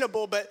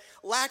sustainable but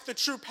lack the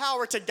true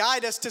power to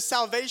guide us to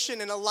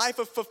salvation and a life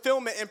of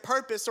fulfillment and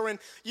purpose, or in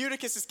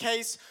Eutychus'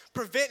 case,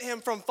 prevent him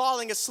from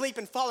falling asleep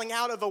and falling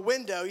out of a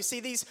window. You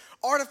see, these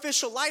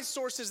artificial light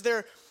sources,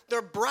 they're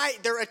bright,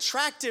 they're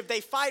attractive,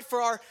 they fight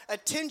for our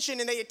attention,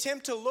 and they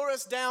attempt to lure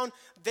us down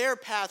their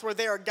path where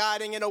they are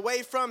guiding and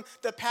away from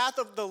the path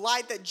of the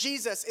light that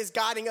Jesus is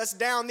guiding us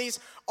down. These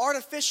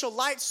artificial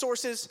light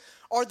sources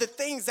are the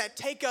things that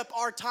take up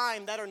our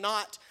time that are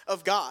not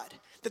of God.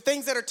 The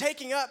things that are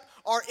taking up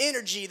our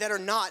energy that are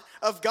not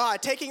of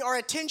God, taking our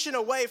attention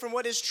away from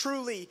what is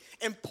truly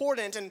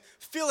important and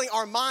filling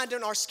our mind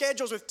and our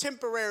schedules with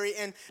temporary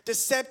and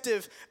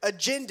deceptive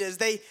agendas.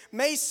 They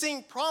may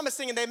seem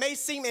promising and they may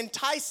seem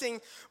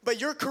enticing,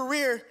 but your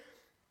career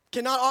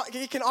can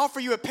offer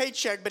you a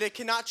paycheck, but it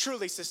cannot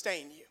truly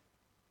sustain you.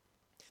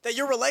 That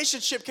your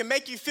relationship can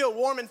make you feel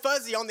warm and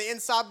fuzzy on the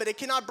inside, but it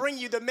cannot bring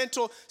you the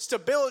mental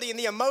stability and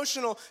the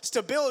emotional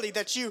stability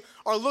that you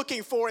are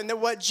looking for and that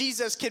what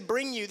Jesus can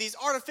bring you. These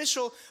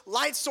artificial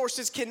light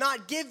sources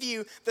cannot give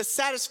you the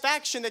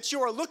satisfaction that you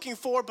are looking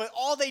for, but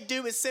all they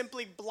do is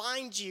simply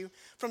blind you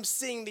from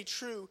seeing the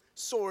true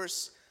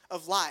source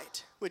of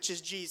light, which is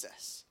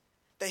Jesus.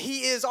 That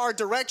he is our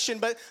direction,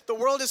 but the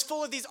world is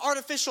full of these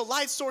artificial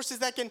light sources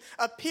that can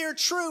appear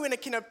true and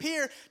it can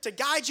appear to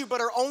guide you,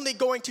 but are only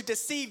going to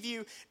deceive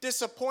you,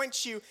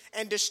 disappoint you,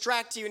 and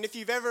distract you. And if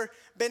you've ever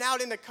been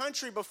out in the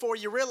country before,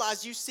 you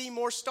realize you see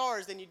more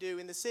stars than you do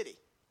in the city.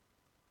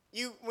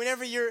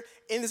 Whenever you're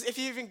in this, if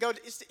you even go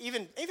to,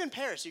 even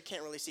Paris, you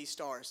can't really see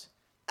stars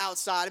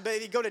outside. But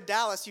if you go to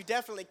Dallas, you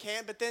definitely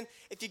can't. But then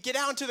if you get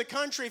out into the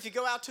country, if you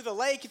go out to the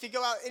lake, if you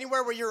go out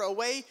anywhere where you're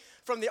away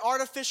from the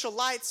artificial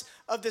lights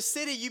of the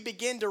city, you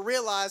begin to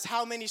realize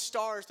how many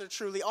stars there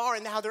truly are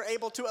and how they're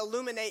able to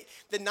illuminate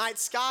the night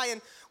sky.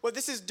 And what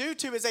this is due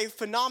to is a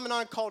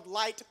phenomenon called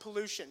light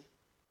pollution,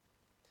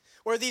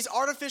 where these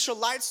artificial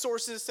light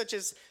sources such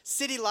as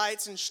city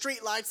lights and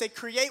street lights, they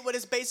create what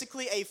is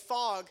basically a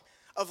fog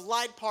of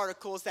light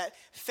particles that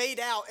fade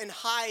out and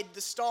hide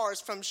the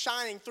stars from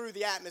shining through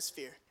the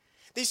atmosphere.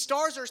 These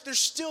stars they're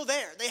still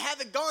there. They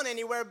haven't gone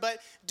anywhere, but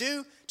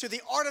due to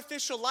the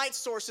artificial light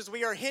sources,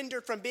 we are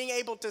hindered from being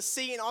able to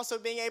see and also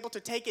being able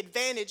to take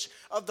advantage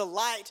of the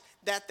light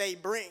that they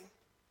bring.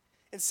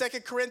 And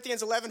 2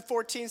 Corinthians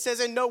 11:14 says,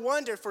 "And no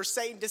wonder, for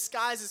Satan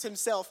disguises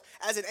himself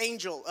as an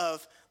angel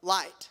of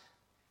light."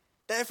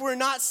 That if we're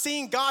not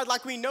seeing God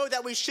like we know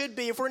that we should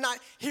be, if we're not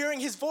hearing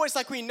his voice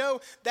like we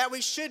know that we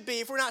should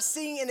be, if we're not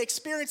seeing and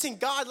experiencing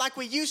God like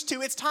we used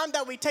to, it's time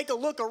that we take a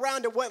look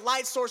around at what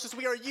light sources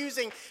we are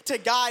using to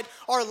guide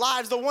our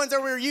lives, the ones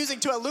that we're using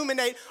to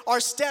illuminate our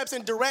steps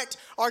and direct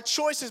our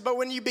choices. But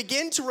when you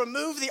begin to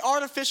remove the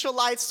artificial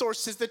light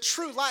sources, the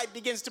true light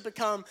begins to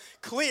become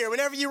clear.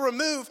 Whenever you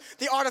remove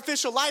the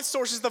artificial light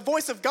sources, the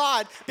voice of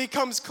God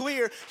becomes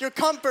clear. Your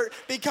comfort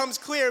becomes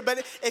clear.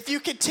 But if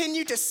you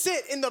continue to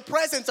sit in the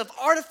presence of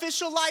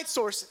artificial light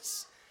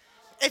sources,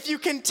 if you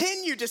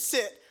continue to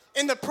sit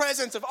in the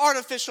presence of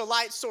artificial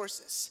light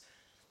sources,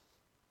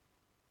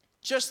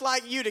 just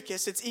like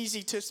Eutychus, it's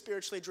easy to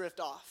spiritually drift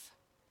off.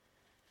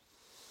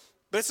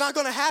 But it's not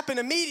going to happen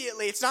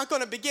immediately. It's not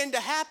going to begin to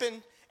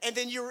happen and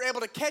then you're able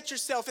to catch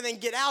yourself and then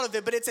get out of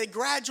it. But it's a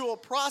gradual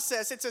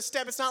process. It's a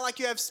step. It's not like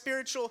you have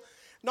spiritual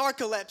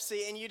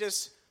narcolepsy and you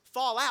just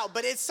fall out.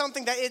 But it's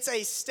something that it's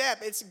a step.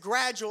 It's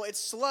gradual. It's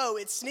slow.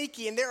 It's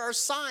sneaky. And there are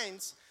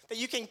signs that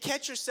you can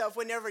catch yourself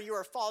whenever you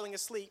are falling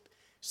asleep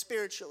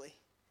spiritually.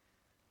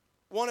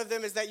 One of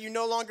them is that you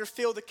no longer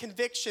feel the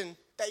conviction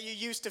that you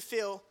used to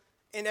feel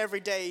in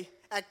everyday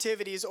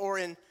activities or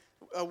in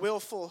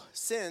willful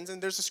sins.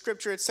 And there's a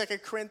scripture at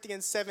 2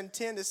 Corinthians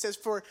 7:10 that says,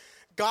 "For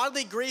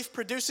godly grief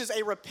produces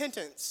a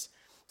repentance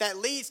that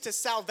leads to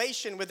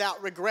salvation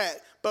without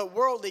regret, but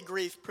worldly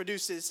grief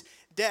produces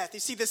death."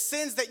 You see, the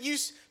sins that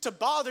used to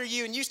bother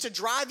you and used to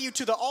drive you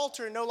to the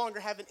altar no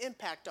longer have an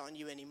impact on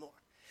you anymore.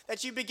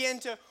 that you begin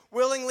to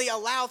willingly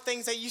allow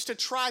things that you used to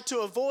try to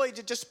avoid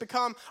to just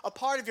become a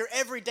part of your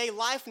everyday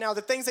life now. The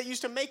things that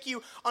used to make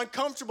you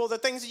uncomfortable, the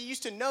things that you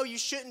used to know you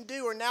shouldn't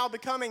do are now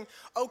becoming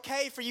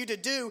okay for you to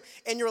do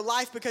in your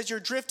life because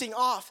you're drifting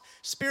off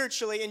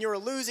spiritually and you're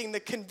losing the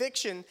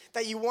conviction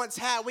that you once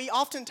had. We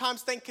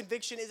oftentimes think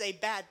conviction is a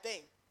bad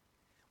thing.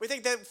 We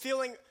think that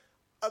feeling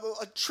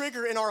a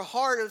trigger in our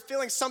heart or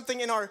feeling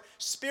something in our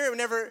spirit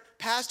whenever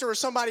pastor or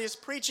somebody is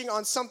preaching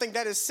on something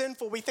that is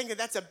sinful, we think that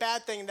that's a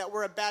bad thing, that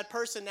we're a bad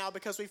person now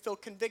because we feel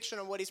conviction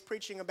on what he's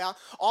preaching about.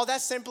 All that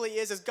simply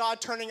is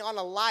God turning on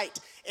a light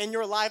in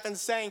your life and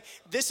saying,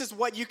 this is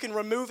what you can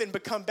remove and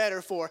become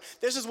better for.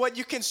 This is what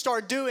you can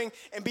start doing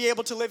and be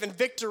able to live in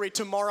victory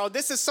tomorrow.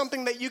 This is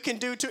something that you can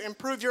do to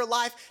improve your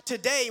life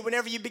today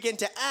whenever you begin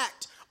to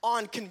act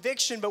on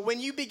conviction. But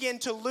when you begin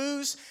to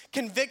lose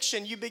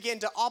conviction, you begin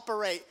to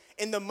operate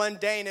in the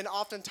mundane and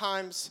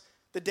oftentimes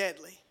the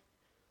deadly.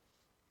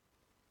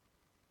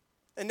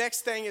 The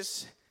next thing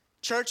is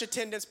church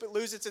attendance, but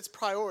loses its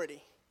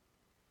priority.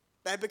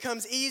 That it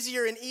becomes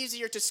easier and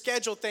easier to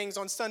schedule things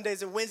on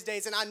Sundays and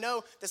Wednesdays. And I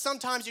know that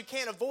sometimes you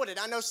can't avoid it.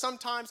 I know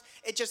sometimes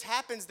it just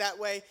happens that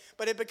way,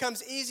 but it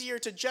becomes easier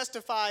to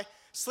justify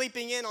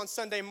sleeping in on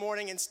Sunday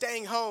morning and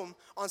staying home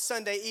on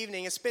Sunday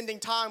evening and spending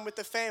time with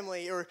the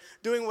family or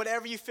doing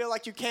whatever you feel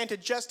like you can to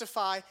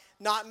justify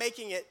not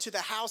making it to the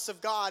house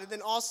of God. And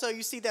then also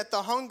you see that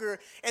the hunger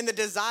and the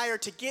desire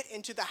to get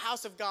into the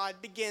house of God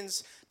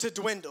begins to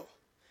dwindle.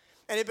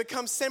 And it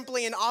becomes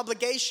simply an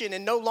obligation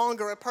and no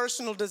longer a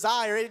personal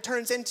desire. It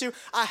turns into,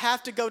 I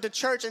have to go to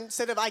church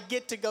instead of I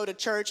get to go to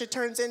church. It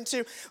turns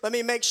into, let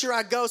me make sure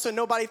I go so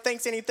nobody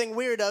thinks anything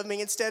weird of me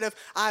instead of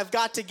I've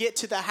got to get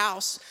to the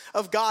house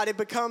of God. It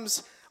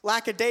becomes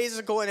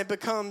lackadaisical and it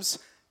becomes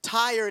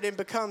tired and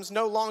becomes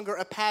no longer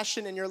a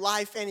passion in your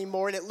life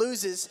anymore, and it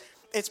loses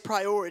its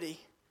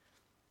priority.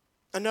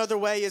 Another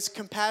way is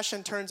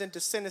compassion turns into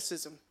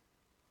cynicism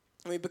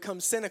and we become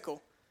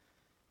cynical.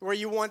 Where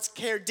you once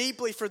cared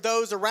deeply for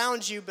those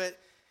around you, but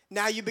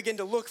now you begin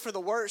to look for the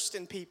worst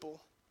in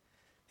people.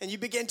 And you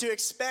begin to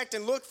expect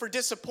and look for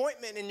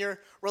disappointment in your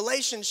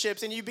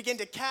relationships, and you begin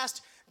to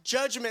cast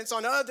judgments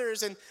on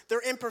others and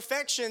their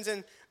imperfections,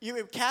 and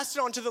you cast it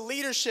onto the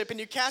leadership, and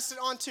you cast it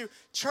onto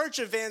church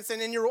events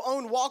and in your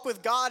own walk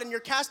with God, and you're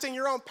casting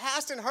your own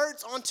past and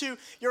hurts onto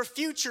your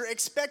future,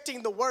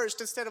 expecting the worst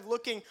instead of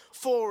looking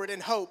forward in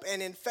hope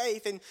and in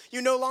faith. And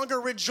you no longer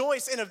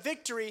rejoice in a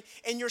victory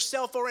in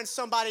yourself or in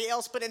somebody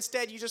else, but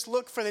instead you just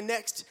look for the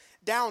next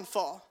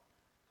downfall.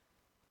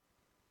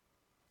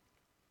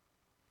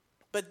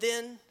 But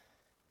then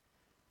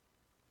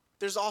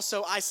there's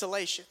also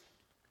isolation.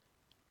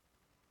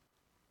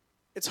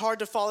 It's hard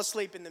to fall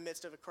asleep in the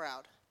midst of a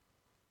crowd.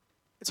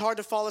 It's hard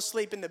to fall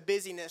asleep in the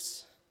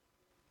busyness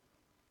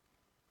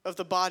of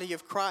the body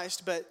of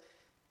Christ. But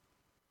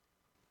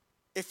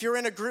if you're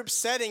in a group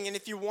setting and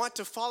if you want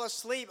to fall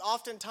asleep,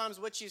 oftentimes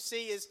what you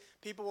see is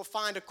people will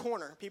find a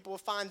corner. People will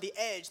find the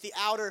edge, the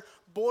outer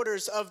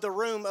borders of the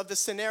room, of the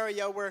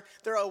scenario where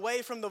they're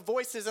away from the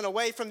voices and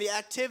away from the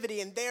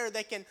activity, and there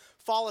they can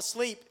fall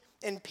asleep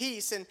in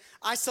peace. And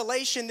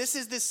isolation, this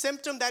is the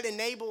symptom that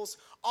enables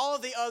all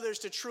of the others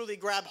to truly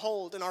grab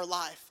hold in our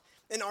life,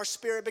 in our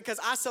spirit, because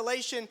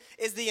isolation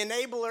is the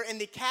enabler and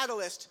the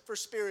catalyst for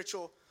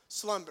spiritual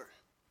slumber.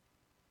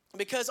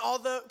 Because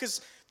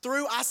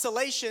through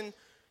isolation,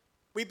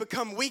 we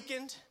become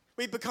weakened,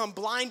 we become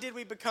blinded,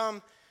 we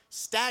become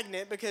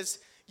stagnant. Because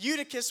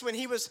Eutychus, when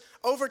he was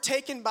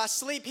overtaken by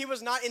sleep, he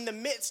was not in the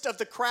midst of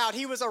the crowd.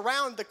 He was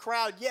around the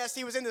crowd. Yes,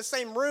 he was in the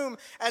same room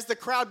as the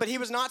crowd, but he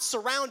was not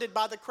surrounded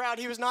by the crowd.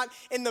 He was not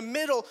in the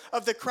middle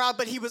of the crowd,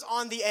 but he was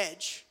on the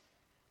edge.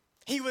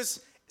 He was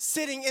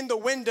sitting in the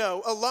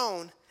window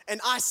alone and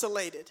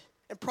isolated.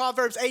 And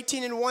Proverbs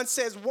 18:1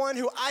 says, one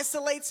who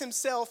isolates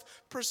himself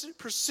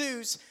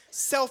pursues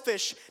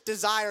selfish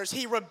desires.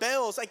 He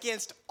rebels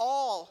against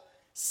all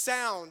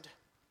sound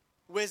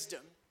wisdom.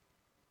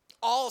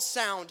 All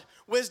sound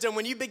wisdom.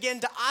 When you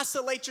begin to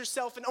isolate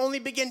yourself and only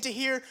begin to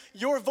hear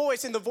your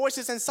voice and the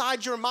voices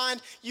inside your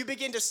mind, you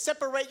begin to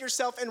separate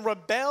yourself and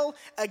rebel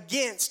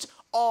against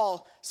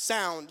all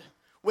sound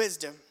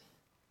wisdom.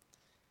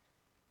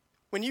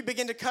 When you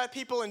begin to cut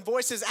people and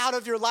voices out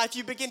of your life,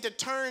 you begin to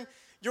turn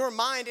your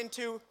mind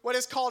into what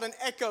is called an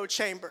echo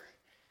chamber,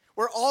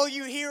 where all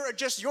you hear are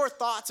just your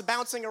thoughts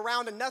bouncing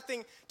around and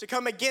nothing to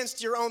come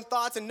against your own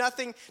thoughts and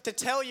nothing to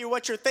tell you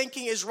what you're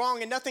thinking is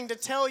wrong and nothing to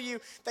tell you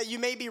that you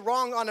may be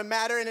wrong on a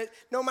matter. And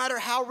no matter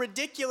how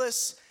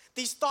ridiculous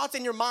these thoughts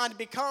in your mind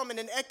become in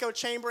an echo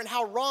chamber and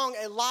how wrong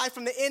a lie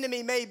from the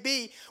enemy may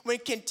be, when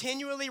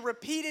continually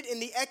repeated in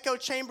the echo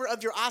chamber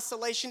of your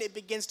isolation, it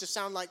begins to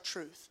sound like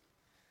truth.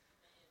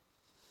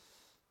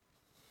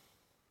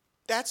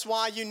 That's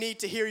why you need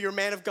to hear your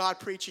man of God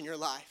preach in your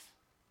life.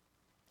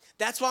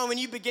 That's why when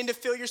you begin to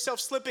feel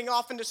yourself slipping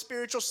off into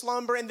spiritual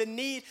slumber and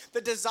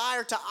the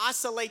desire to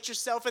isolate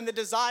yourself and the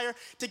desire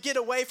to get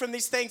away from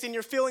these things, and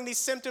you're feeling these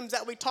symptoms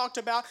that we talked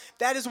about,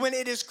 that is when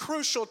it is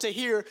crucial to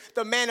hear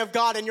the man of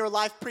God in your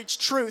life preach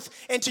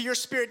truth into your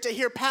spirit, to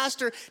hear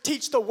pastor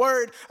teach the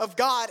word of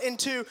God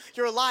into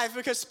your life,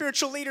 because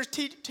spiritual leaders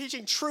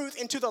teaching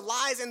truth into the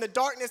lies and the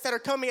darkness that are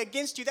coming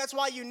against you. That's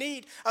why you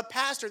need a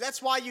pastor.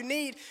 That's why you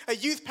need a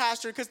youth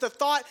pastor, because the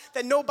thought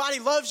that nobody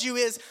loves you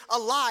is a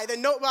lie.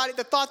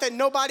 The thought that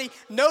nobody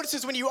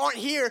notices when you aren't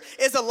here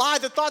is a lie.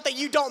 The thought that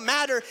you don't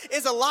matter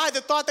is a lie. The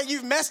thought that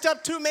you've messed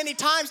up too many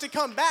times to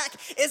come back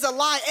is a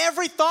lie.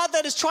 Every thought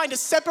that is trying to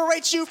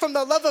separate you from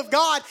the love of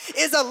God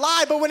is a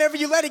lie. But whenever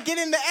you let it get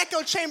in the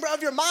echo chamber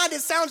of your mind, it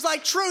sounds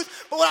like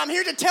truth. But what I'm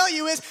here to tell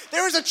you is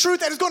there is a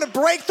truth that is going to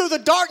break through the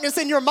darkness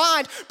in your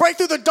mind, break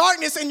through the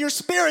darkness in your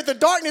spirit, the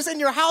darkness in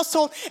your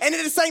household. And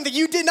it is saying that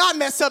you did not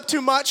mess up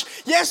too much.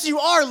 Yes, you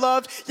are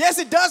loved. Yes,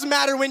 it does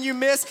matter when you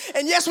miss.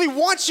 And yes, we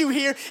want you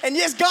here. And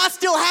yes, God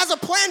still has a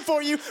plan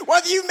for you.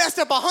 Whether you messed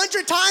up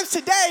 100 times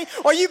today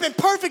or you've been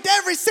perfect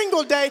every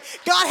single day,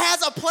 God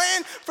has a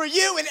plan for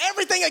you, and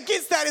everything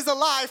against that is a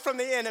lie from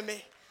the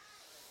enemy.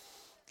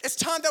 It's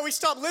time that we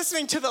stop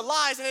listening to the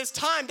lies, and it's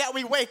time that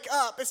we wake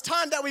up. It's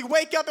time that we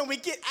wake up and we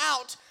get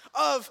out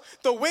of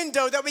the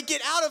window, that we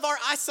get out of our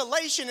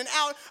isolation and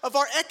out of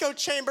our echo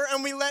chamber,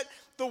 and we let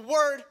the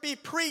word be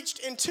preached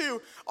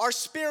into our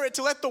spirit,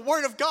 to let the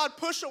word of God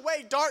push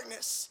away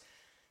darkness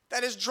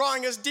that is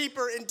drawing us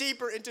deeper and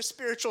deeper into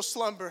spiritual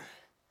slumber.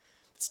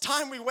 It's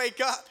time we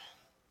wake up.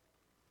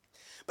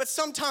 But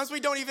sometimes we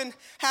don't even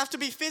have to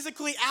be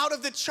physically out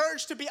of the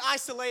church to be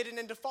isolated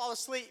and to fall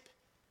asleep.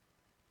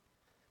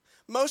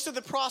 Most of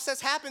the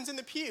process happens in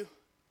the pew.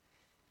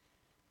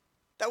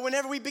 That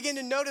whenever we begin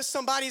to notice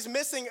somebody's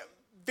missing,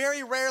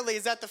 very rarely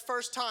is that the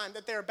first time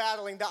that they're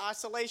battling the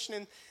isolation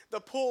and the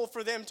pull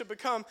for them to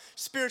become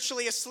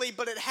spiritually asleep.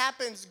 But it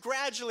happens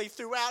gradually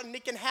throughout, and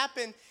it can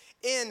happen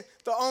in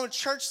the own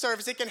church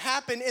service. It can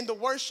happen in the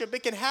worship.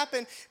 It can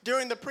happen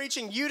during the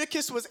preaching.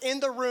 Eutychus was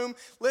in the room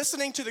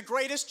listening to the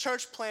greatest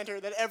church planter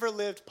that ever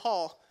lived,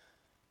 Paul,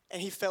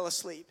 and he fell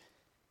asleep.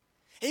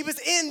 He was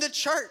in the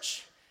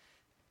church.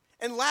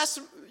 And last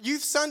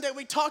Youth Sunday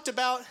we talked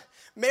about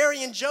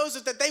Mary and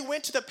Joseph, that they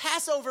went to the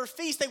Passover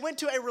feast. They went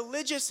to a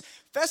religious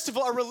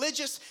festival, a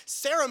religious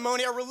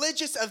ceremony, a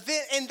religious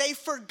event, and they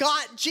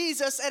forgot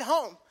Jesus at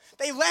home.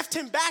 They left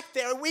him back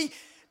there.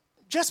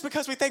 Just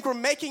because we think we're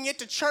making it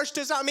to church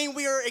does not mean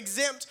we are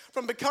exempt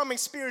from becoming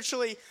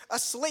spiritually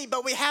asleep,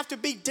 but we have to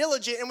be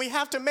diligent, and we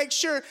have to make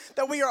sure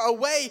that we are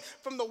away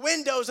from the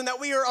windows, and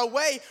that we are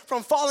away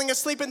from falling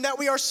asleep, and that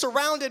we are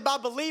surrounded by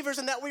believers,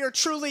 and that we are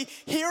truly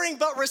hearing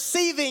but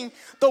receiving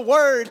the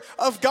word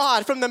of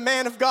God from the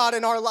man of God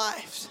in our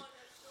lives.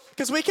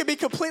 Because we can be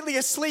completely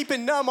asleep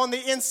and numb on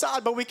the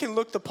inside, but we can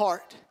look the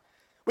part.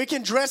 We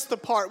can dress the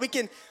part. We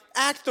can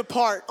act the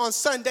part on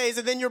Sundays,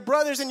 and then your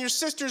brothers and your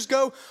sisters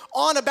go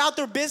on about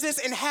their business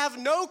and have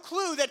no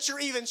clue that you're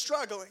even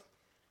struggling.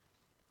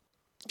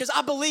 Because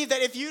I believe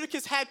that if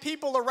Eutychus had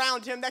people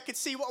around him that could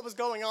see what was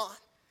going on,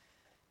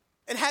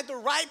 and had the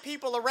right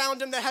people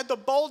around him that had the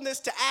boldness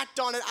to act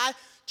on it, I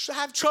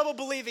have trouble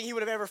believing he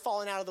would have ever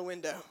fallen out of the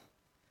window.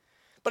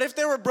 But if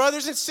there were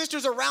brothers and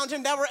sisters around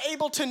him that were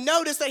able to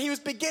notice that he was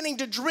beginning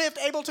to drift,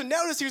 able to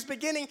notice he was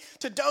beginning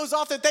to doze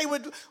off, that they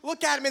would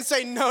look at him and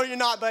say, "No, you're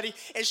not, buddy,"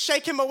 and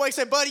shake him awake,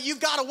 say, "Buddy,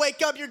 you've got to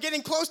wake up. You're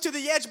getting close to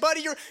the edge,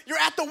 buddy. You're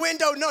at the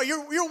window. No,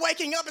 you're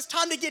waking up. It's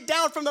time to get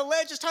down from the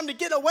ledge. It's time to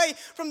get away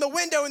from the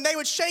window." And they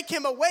would shake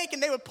him awake,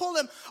 and they would pull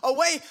him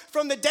away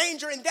from the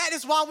danger. And that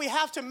is why we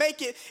have to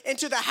make it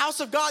into the house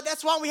of God.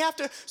 That's why we have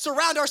to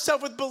surround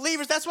ourselves with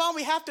believers. That's why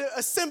we have to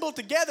assemble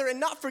together and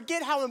not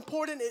forget how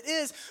important it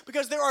is,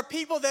 because there are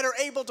people that are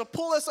able to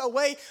pull us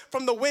away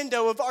from the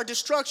window of our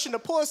destruction, to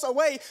pull us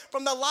away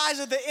from the lies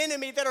of the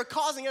enemy that are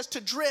causing us to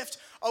drift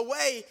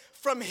away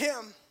from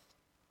him.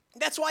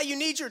 That's why you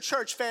need your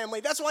church family.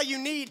 That's why you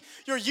need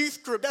your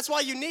youth group. That's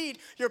why you need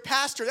your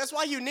pastor. That's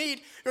why you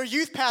need your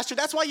youth pastor.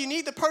 That's why you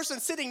need the person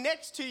sitting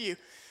next to you.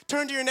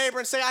 Turn to your neighbor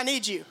and say, "I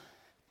need you."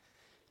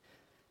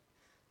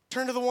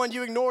 Turn to the one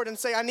you ignored and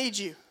say, "I need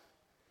you."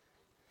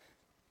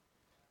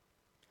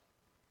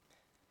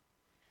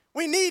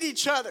 We need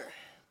each other.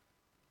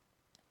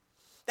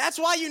 That's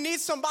why you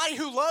need somebody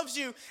who loves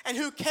you and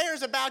who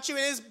cares about you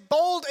and is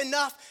bold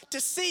enough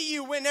to see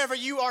you whenever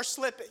you are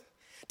slipping.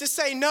 To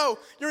say, "No,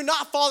 you're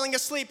not falling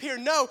asleep here.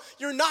 No,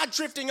 you're not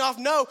drifting off.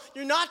 No,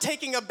 you're not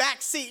taking a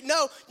back seat.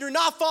 No, you're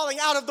not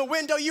falling out of the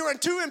window. You are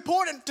too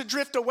important to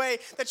drift away,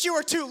 that you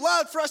are too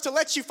loved for us to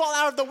let you fall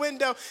out of the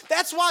window."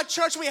 That's why,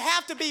 church, we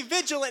have to be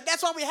vigilant.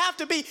 That's why we have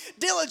to be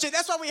diligent.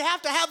 That's why we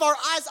have to have our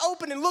eyes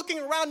open and looking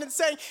around and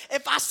saying,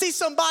 if I see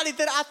somebody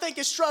that I think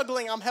is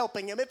struggling, I'm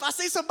helping him. If I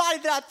see somebody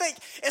that I think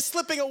is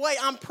slipping away,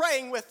 I'm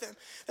praying with them.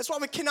 That's why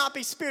we cannot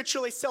be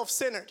spiritually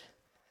self-centered.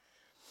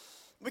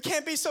 We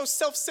can't be so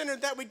self-centered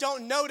that we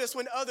don't notice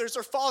when others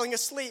are falling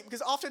asleep,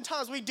 because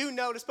oftentimes we do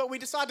notice, but we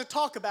decide to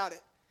talk about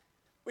it.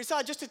 We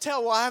decide just to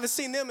tell, "Well, I haven't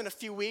seen them in a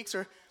few weeks,"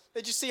 or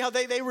Did you see how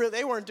they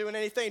weren't doing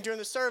anything during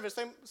the service?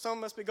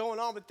 Something must be going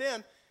on with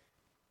them.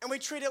 And we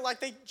treat it like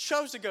they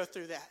chose to go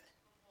through that.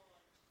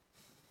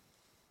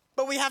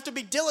 But we have to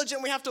be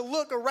diligent. We have to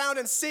look around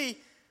and see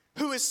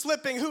who is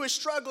slipping, who is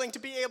struggling, to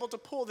be able to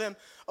pull them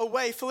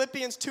away.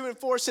 Philippians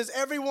 2:4 says,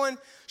 everyone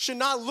should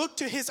not look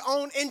to his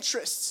own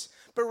interests,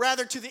 but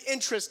rather to the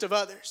interest of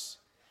others.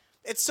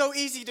 It's so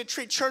easy to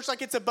treat church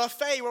like it's a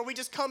buffet where we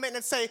just come in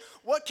and say,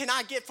 what can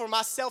I get for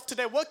myself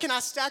today? What can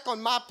I stack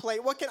on my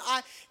plate? What can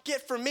I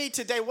get for me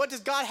today? What does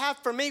God have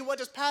for me? What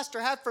does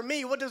pastor have for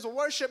me? What does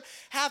worship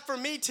have for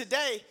me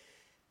today?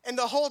 And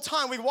the whole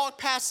time we walk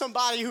past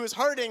somebody who is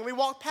hurting. We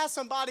walk past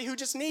somebody who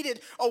just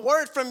needed a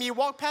word from you.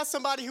 Walk past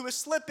somebody who is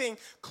slipping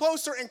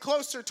closer and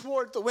closer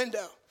toward the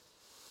window.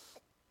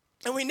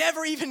 And we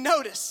never even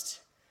noticed.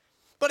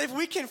 But if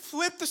we can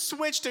flip the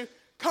switch to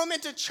come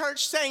into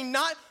church saying,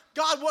 not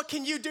God, what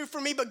can you do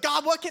for me? But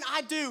God, what can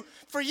I do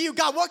for you?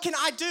 God, what can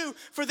I do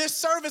for this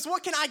service?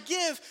 What can I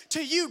give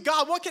to you?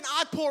 God, what can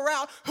I pour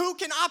out? Who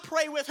can I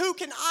pray with? Who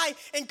can I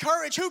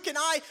encourage? Who can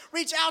I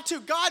reach out to?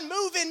 God,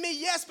 move in me,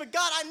 yes, but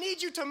God, I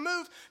need you to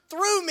move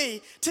through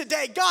me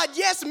today. God,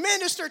 yes,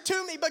 minister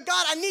to me, but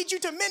God, I need you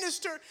to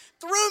minister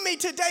through me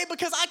today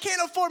because I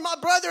can't afford my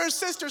brother or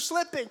sister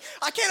slipping.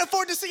 I can't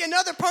afford to see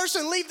another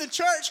person leave the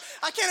church.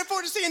 I can't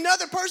afford to see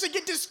another person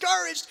get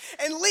discouraged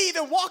and leave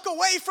and walk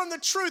away from the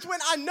truth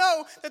when I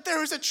know that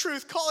there is a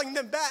truth calling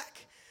them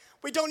back.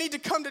 We don't need to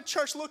come to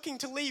church looking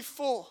to leave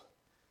full,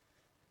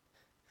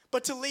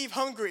 but to leave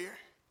hungrier.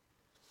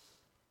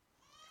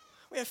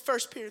 We have 1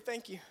 Peter,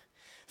 thank you.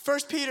 1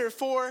 Peter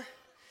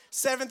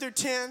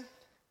 4:7-10.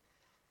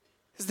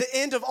 The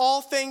end of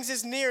all things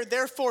is near.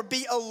 Therefore,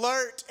 be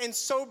alert and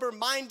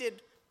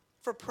sober-minded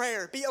for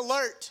prayer. Be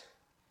alert.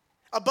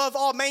 Above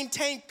all,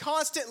 maintain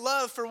constant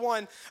love for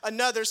one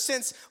another,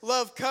 since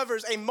love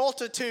covers a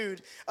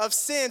multitude of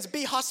sins.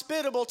 Be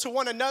hospitable to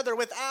one another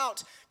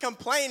without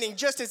complaining.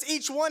 Just as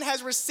each one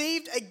has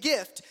received a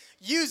gift,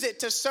 use it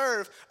to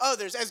serve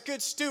others as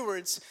good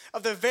stewards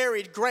of the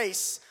varied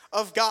grace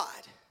of God.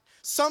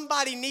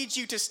 Somebody needs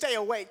you to stay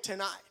awake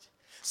tonight.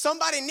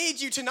 Somebody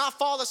needs you to not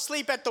fall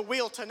asleep at the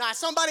wheel tonight.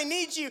 Somebody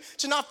needs you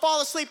to not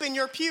fall asleep in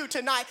your pew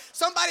tonight.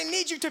 Somebody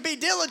needs you to be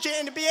diligent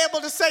and to be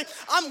able to say,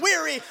 I'm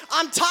weary,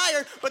 I'm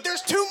tired, but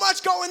there's too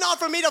much going on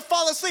for me to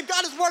fall asleep.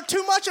 God has worked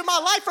too much in my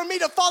life for me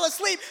to fall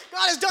asleep.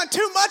 God has done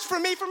too much for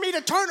me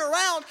to turn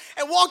around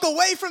and walk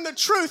away from the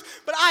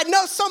truth. But I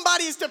know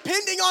somebody is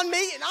depending on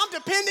me, and I'm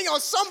depending on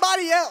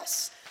somebody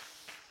else.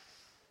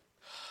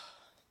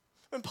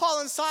 When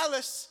Paul and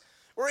Silas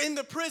were in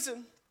the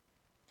prison,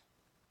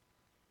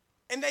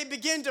 and they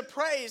began to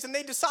praise, and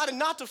they decided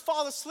not to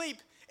fall asleep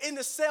in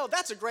the cell.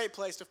 That's a great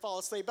place to fall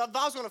asleep. If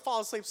I was going to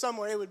fall asleep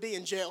somewhere, it would be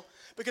in jail,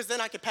 because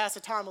then I could pass the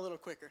time a little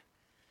quicker.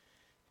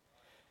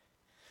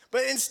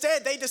 But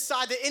instead, they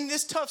decided in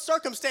this tough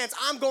circumstance,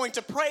 I'm going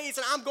to praise,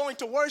 and I'm going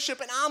to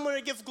worship, and I'm going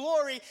to give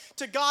glory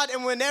to God.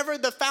 And whenever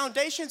the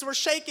foundations were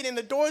shaken and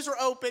the doors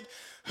were opened,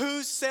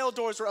 whose cell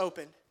doors were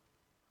open?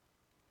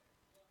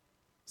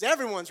 It's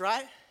everyone's,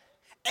 right?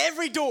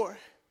 Every door.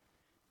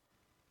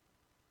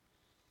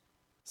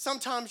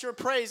 Sometimes your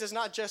praise is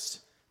not just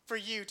for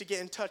you to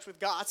get in touch with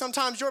God.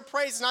 Sometimes your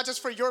praise is not just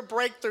for your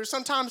breakthrough.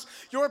 Sometimes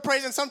your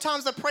praise, and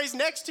sometimes the praise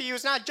next to you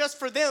is not just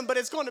for them, but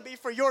it's going to be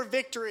for your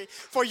victory,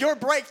 for your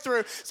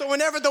breakthrough. So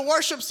whenever the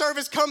worship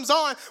service comes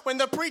on, when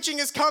the preaching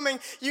is coming,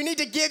 you need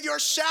to give your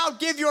shout,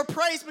 give your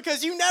praise,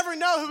 because you never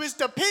know who is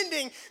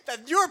depending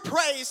that your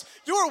praise,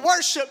 your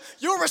worship,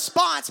 your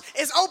response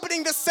is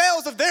opening the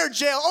cells of their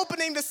jail,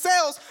 opening the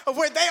cells of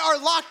where they are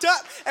locked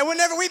up. And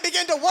whenever we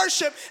begin to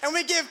worship and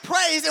we give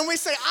praise and we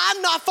say,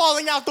 I'm not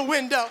falling out the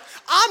window,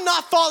 I'm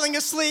not falling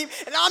asleep,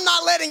 and I'm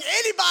not letting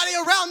anybody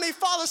around me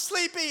fall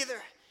asleep either.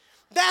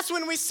 That's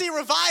when we see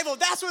revival.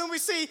 That's when we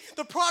see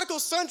the prodigal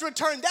son's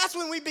return. That's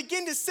when we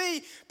begin to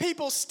see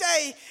people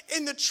stay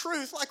in the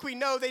truth like we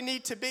know they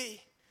need to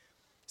be.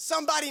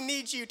 Somebody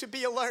needs you to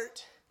be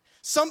alert.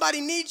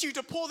 Somebody needs you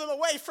to pull them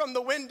away from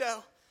the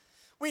window.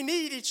 We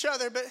need each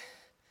other, but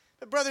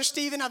Brother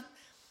Stephen, I've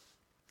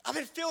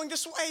been feeling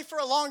this way for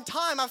a long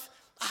time. I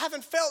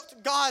haven't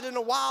felt God in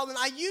a while, and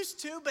I used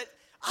to, but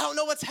I don't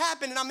know what's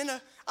happened, and I'm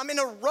in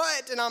a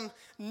rut, and I'm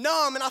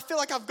numb, and I feel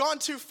like I've gone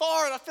too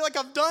far, and I feel like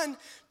I've done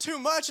too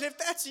much. And if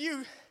that's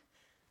you,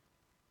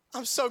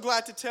 I'm so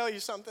glad to tell you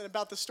something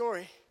about the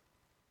story.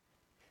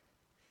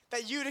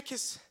 That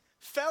Eutychus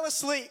fell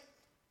asleep.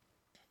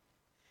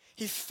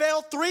 He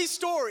fell 3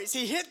 stories.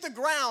 He hit the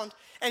ground,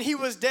 and he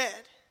was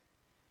dead.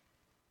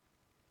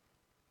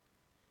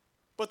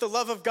 But the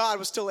love of God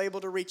was still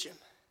able to reach him.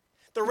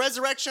 The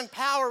resurrection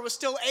power was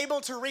still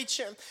able to reach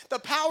him. The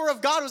power of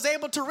God was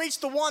able to reach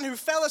the one who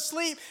fell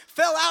asleep,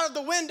 fell out of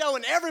the window,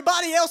 and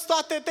everybody else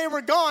thought that they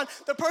were gone.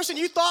 The person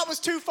you thought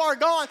was too far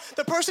gone.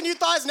 The person you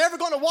thought is never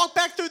going to walk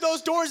back through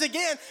those doors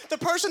again. The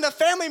person, the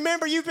family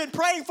member you've been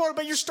praying for,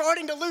 but you're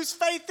starting to lose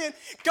faith in.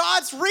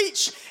 God's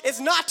reach is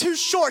not too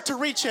short to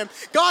reach him.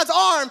 God's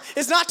arm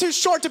is not too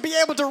short to be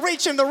able to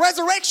reach him. The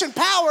resurrection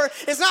power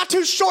is not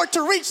too short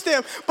to reach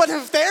them. But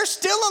if they're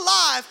still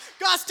alive,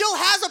 God still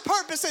has a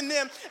purpose in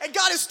them. And God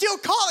God is still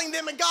calling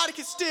them and God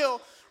can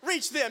still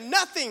reach them.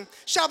 Nothing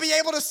shall be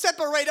able to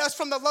separate us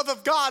from the love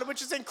of God,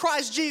 which is in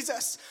Christ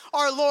Jesus,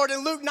 our Lord.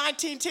 And Luke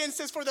 19:10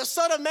 says, for the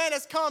Son of Man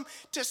has come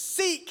to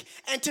seek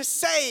and to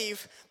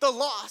save the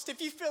lost.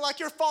 If you feel like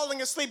you're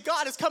falling asleep,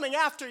 God is coming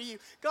after you.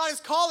 God is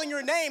calling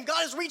your name.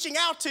 God is reaching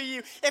out to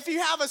you. If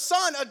you have a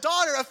son, a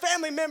daughter, a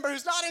family member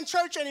who's not in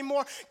church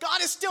anymore,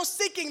 God is still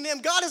seeking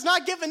them. God has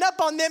not given up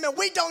on them, and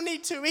we don't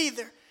need to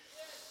either.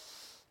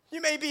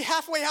 You may be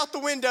halfway out the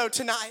window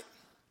tonight,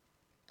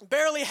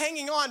 barely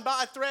hanging on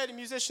by a thread, and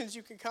musicians,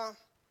 you can come.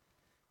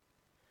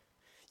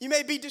 You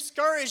may be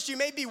discouraged, you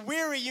may be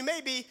weary, you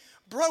may be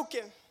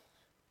broken,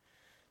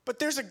 but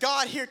there's a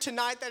God here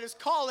tonight that is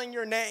calling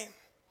your name,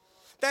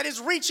 that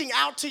is reaching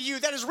out to you,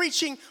 that is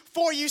reaching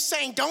for you,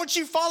 saying, don't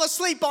you fall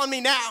asleep on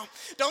me now.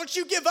 Don't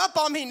you give up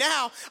on me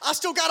now. I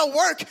still got a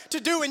work to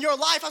do in your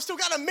life. I still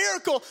got a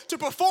miracle to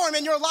perform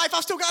in your life.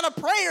 I still got a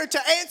prayer to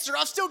answer.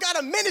 I've still got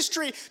a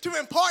ministry to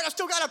impart. I've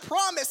still got a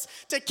promise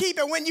to keep.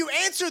 And when you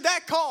answer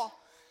that call,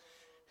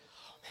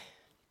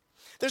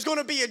 there's going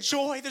to be a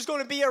joy. There's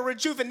going to be a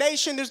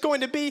rejuvenation. There's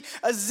going to be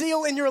a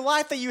zeal in your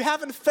life that you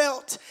haven't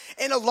felt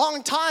in a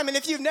long time. And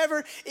if you've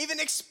never even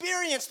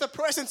experienced the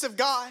presence of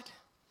God,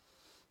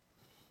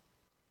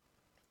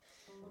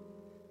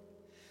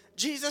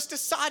 Jesus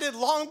decided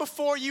long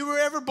before you were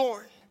ever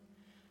born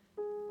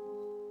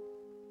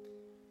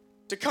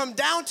to come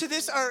down to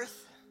this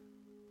earth,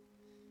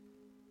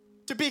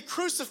 to be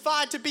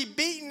crucified, to be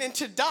beaten, and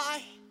to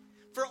die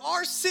for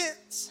our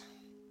sins,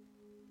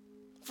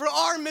 for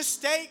our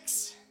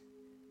mistakes,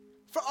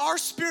 for our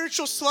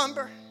spiritual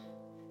slumber,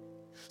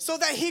 so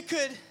that he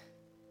could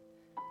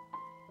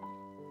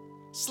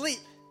sleep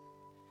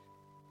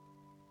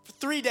for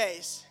 3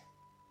 days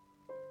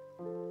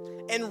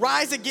and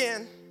rise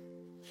again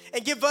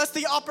and give us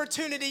the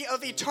opportunity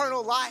of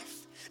eternal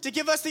life, to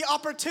give us the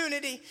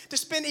opportunity to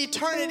spend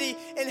eternity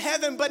in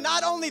heaven. But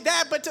not only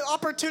that, but the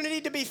opportunity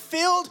to be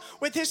filled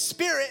with his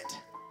Spirit.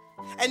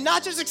 And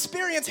not just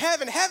experience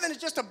heaven. Heaven is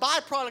just a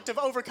byproduct of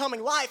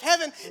overcoming life.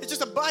 Heaven is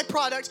just a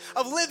byproduct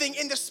of living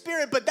in the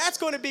Spirit, but that's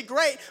going to be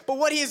great. But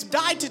what he has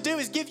died to do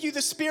is give you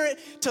the Spirit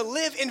to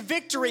live in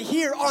victory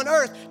here on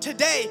earth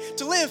today,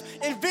 to live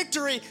in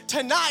victory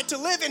tonight, to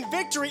live in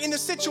victory in the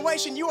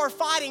situation you are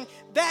fighting.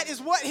 That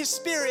is what his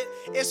Spirit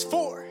is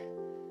for.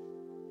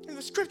 And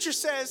the scripture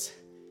says,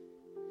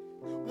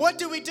 what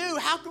do we do?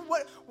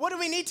 What do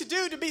we need to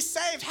do to be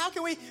saved? How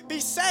can we be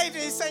saved?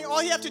 And he's saying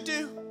all you have to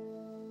do,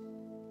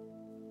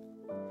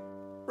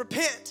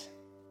 repent,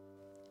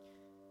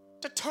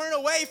 to turn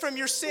away from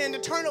your sin, to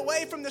turn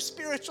away from the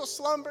spiritual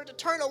slumber, to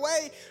turn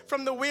away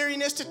from the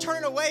weariness, to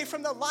turn away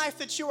from the life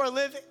that you are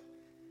living,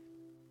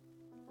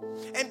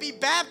 and be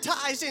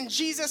baptized in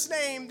Jesus'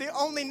 name, the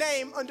only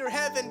name under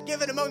heaven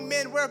given among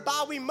men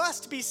whereby we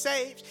must be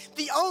saved,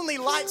 the only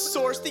light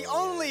source, the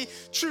only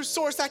true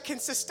source that can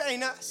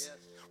sustain us.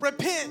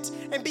 Repent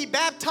and be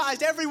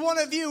baptized, every one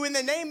of you, in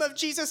the name of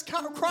Jesus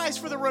Christ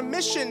for the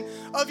remission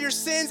of your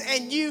sins,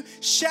 and you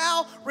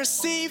shall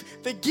receive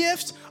the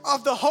gift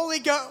of the Holy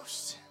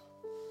Ghost.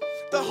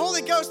 The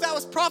Holy Ghost that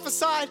was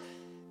prophesied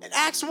in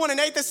Acts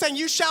 1:8, that's saying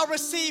you shall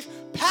receive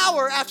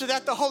power after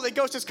that the Holy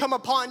Ghost has come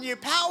upon you.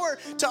 Power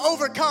to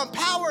overcome,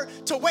 power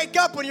to wake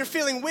up when you're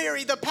feeling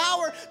weary, the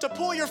power to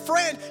pull your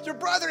friend, your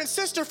brother and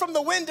sister from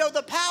the window,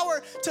 the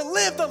power to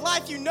live the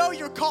life you know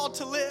you're called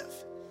to live.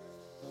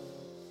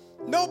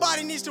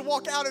 Nobody needs to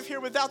walk out of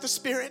here without the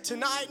Spirit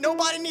tonight.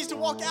 Nobody needs to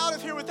walk out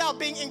of here without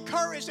being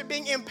encouraged and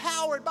being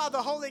empowered by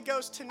the Holy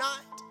Ghost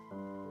tonight.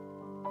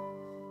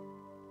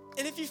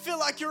 And if you feel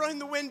like you're in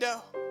the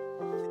window,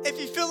 if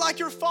you feel like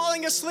you're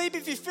falling asleep,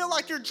 if you feel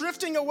like you're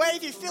drifting away,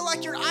 if you feel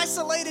like you're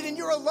isolated and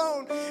you're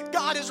alone,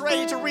 God is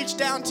ready to reach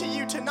down to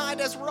you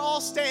tonight as we're all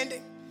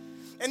standing.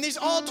 And these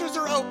altars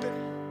are open.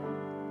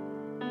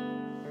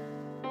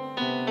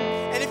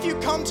 And if you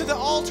come to the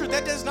altar,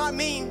 that does not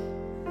mean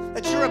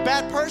that you're a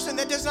bad person.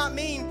 That does not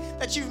mean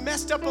that you've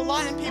messed up a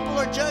lot and people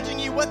are judging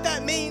you. What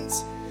that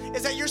means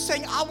is that you're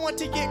saying, I want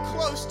to get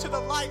close to the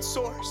light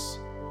source.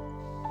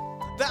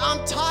 That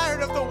I'm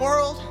tired of the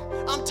world.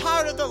 I'm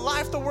tired of the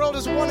life the world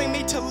is wanting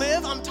me to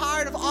live. I'm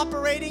tired of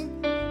operating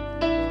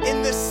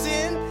in the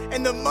sin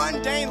and the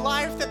mundane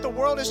life that the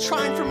world is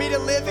trying for me to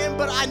live in.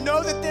 But I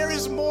know that there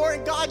is more,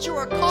 and God, you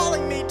are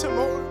calling me to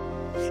more.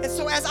 And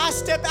so as I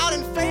step out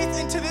in faith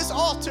into this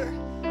altar,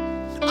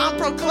 I'm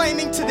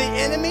proclaiming to the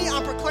enemy,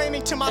 I'm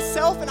proclaiming to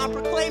myself, and I'm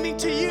proclaiming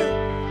to you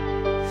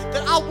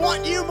that I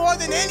want you more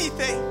than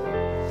anything.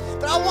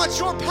 That I want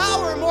your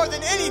power more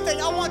than anything.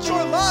 I want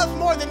your love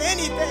more than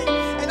anything.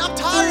 And I'm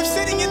tired of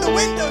sitting in the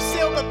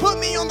windowsill, but put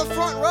me on the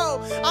front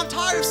row. I'm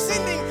tired of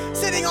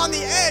sitting on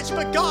the edge,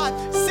 but God,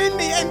 send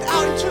me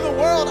out into the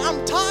world.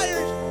 I'm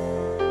tired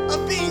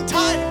of being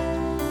tired.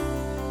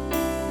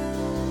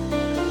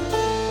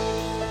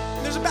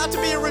 And there's about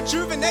to be a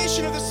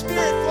rejuvenation of the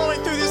Spirit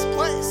flowing through this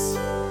place.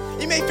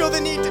 You may feel the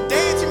need to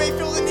dance. You may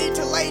feel the need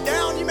to lay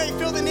down. You may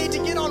feel the need to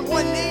get on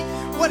one knee.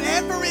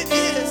 Whatever it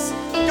is,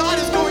 God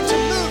is going to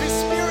move. His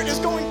Spirit is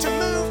going to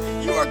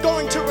move. You are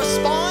going to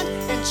respond,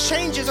 and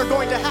changes are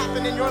going to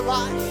happen in your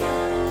life.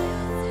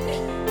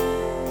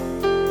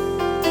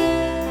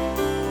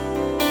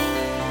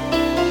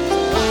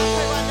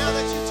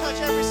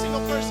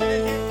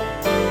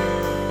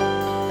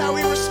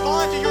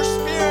 respond to your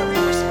spirit. We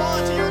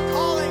respond to your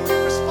calling. We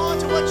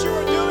respond to what you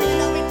are doing,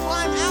 and that we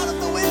climb out of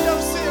the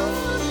windowsill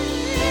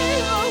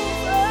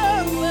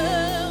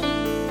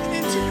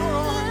into your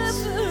arms,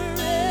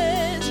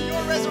 into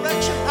your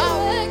resurrection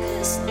power.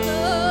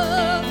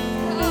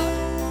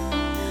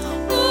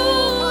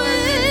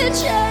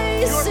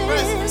 Your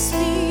presence,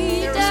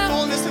 there is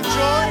fullness of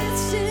joy.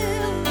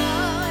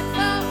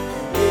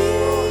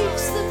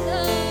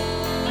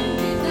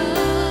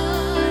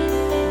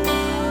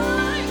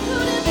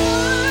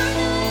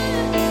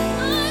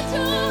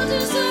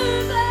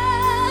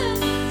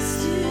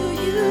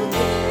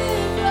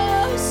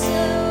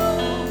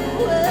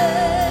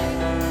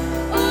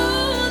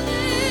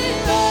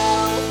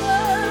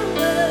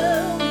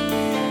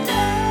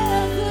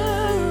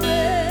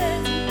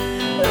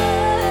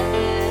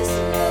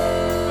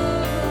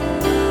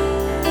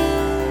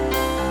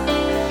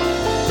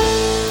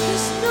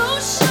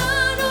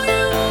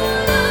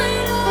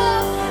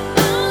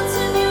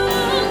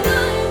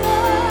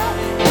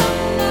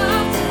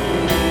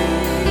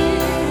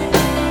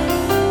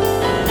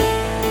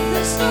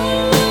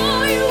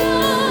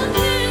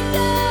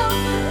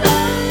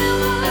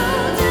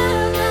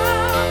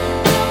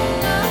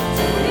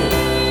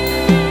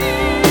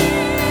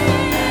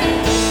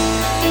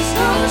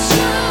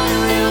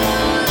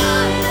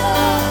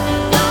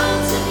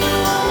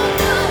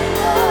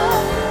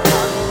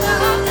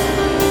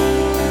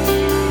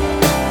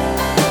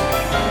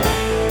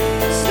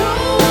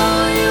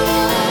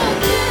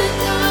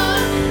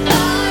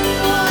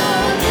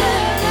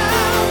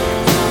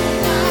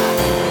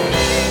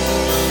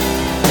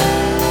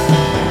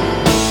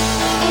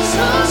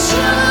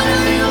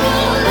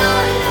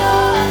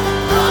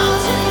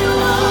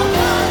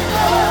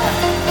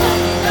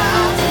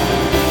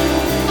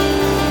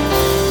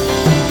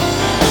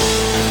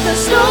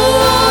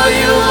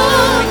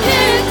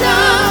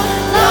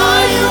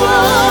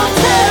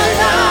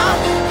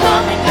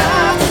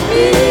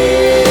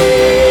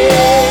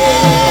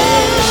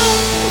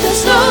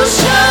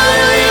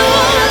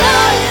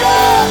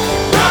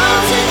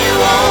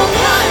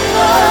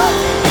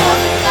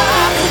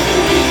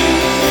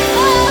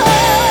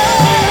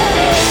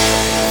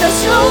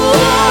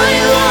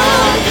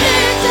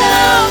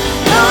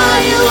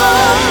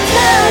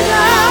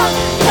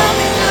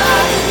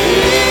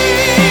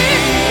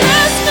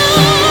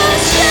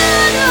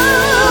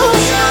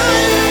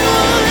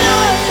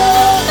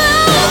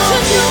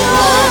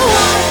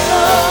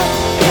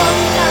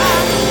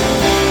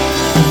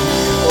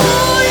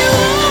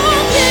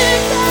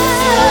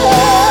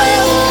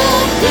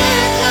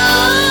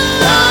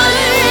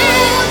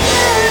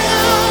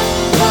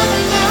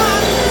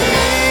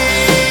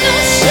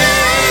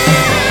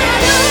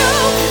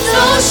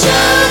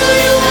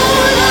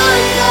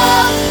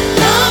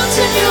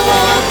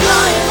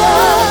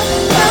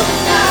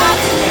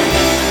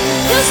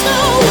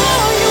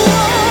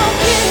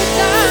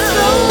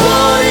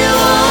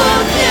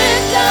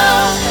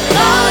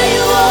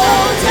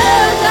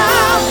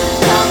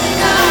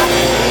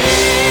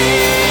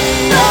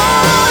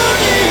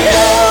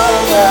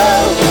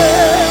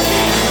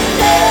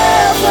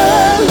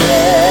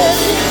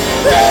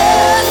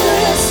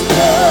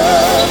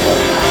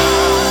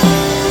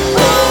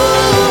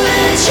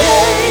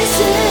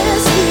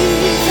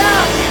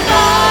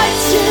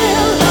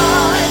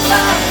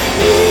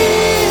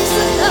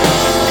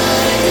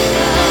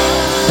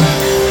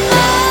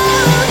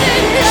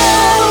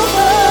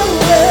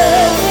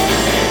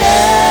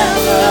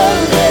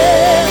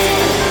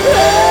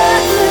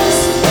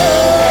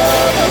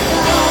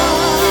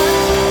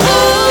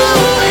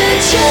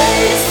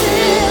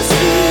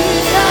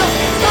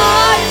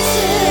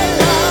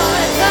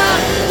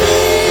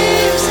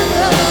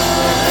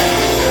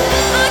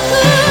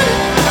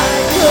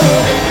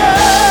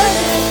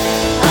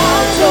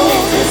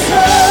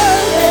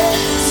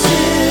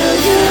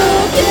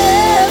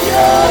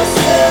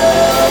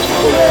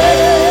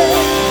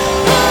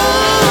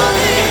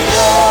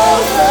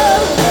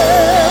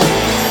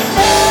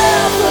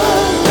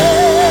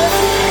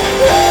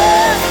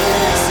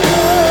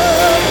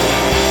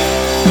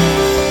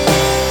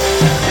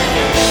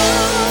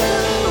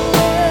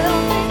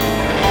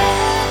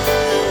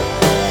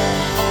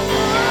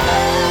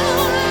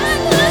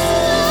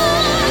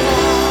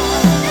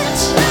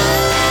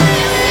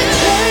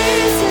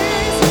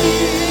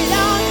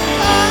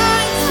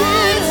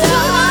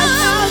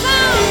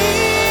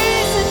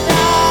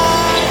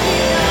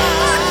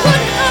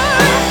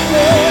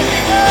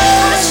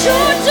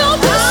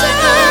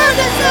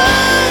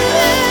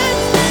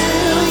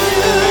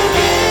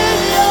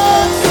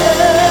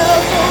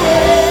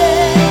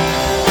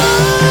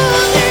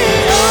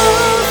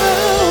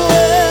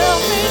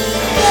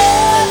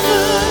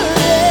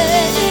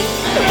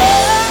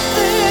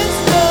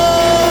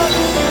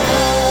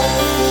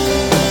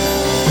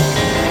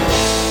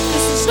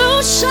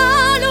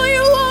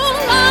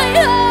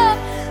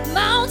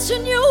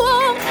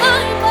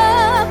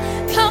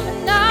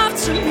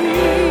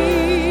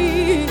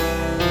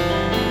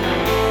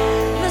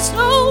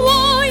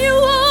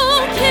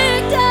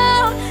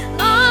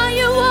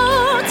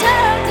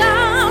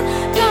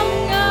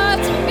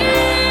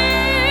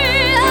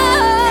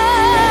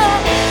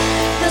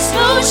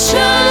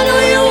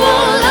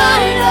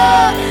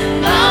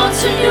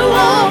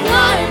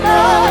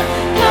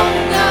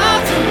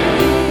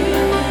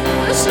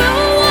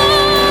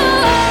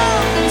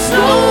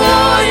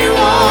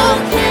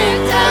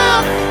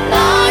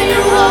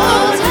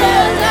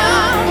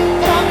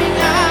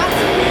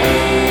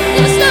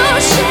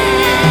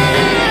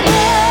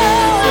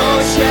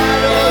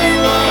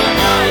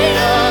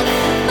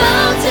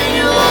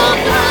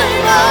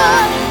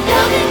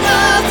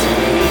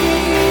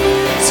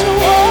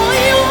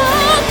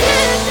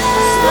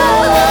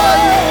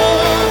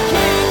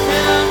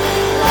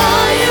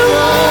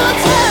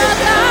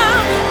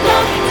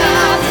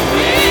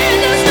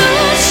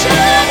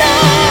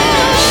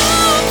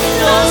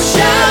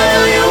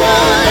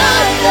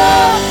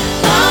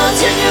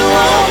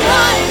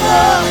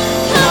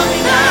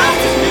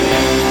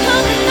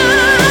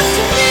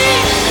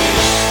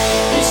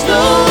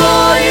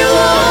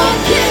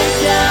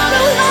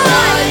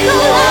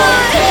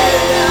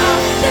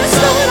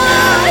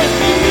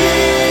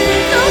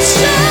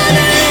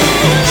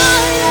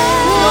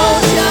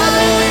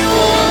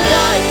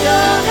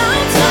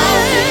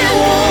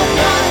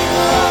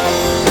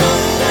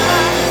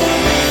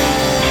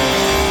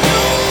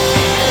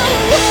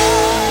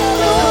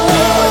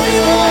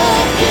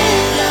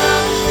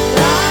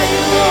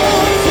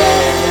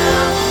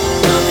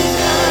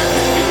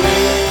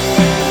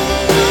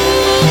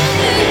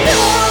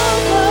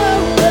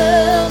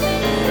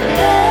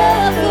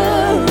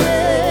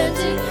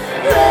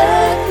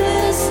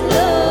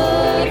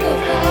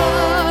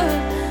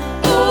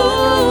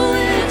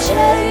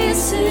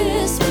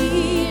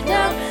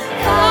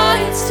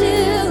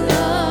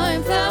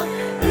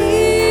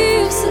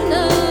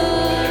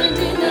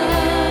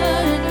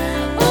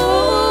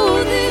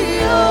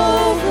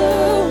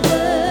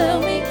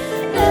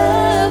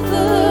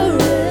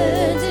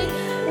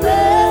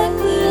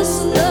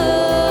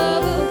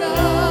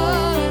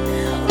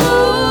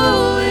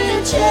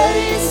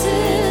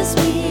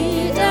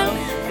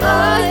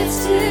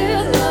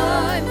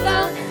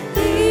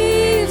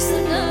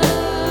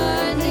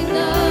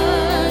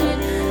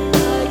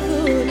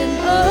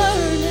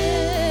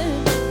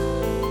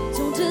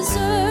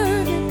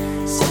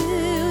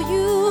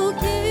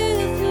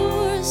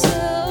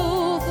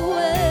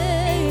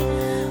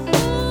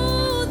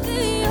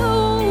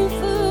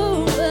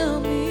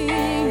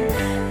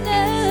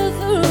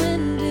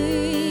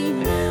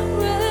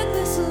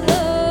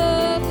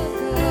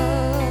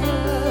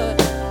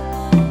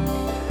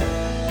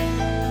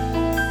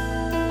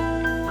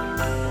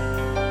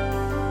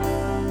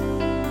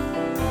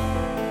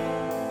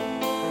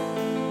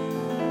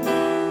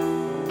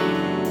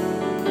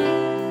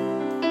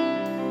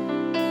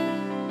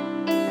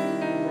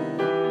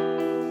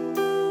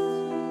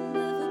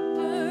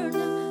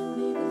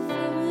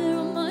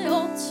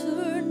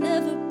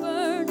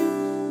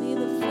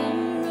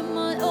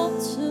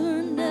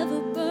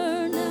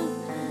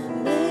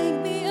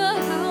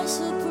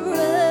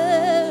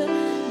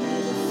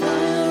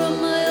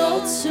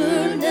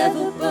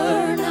 never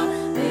burn out.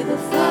 May the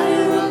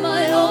fire of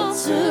my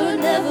altar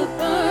never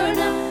burn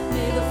out.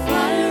 May the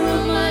fire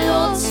of my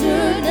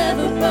altar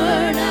never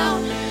burn out.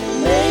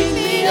 Make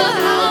me a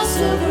house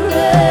of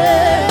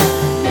prayer.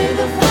 May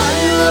the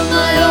fire of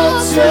my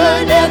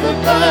altar never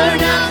burn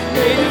out.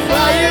 May the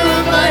fire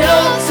of my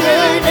altar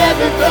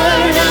never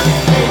burn out.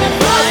 May the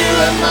fire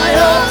of my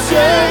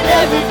altar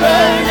never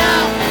burn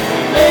out.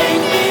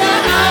 Make me a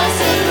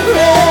house of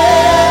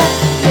prayer.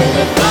 May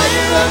the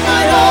fire of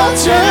my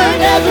altar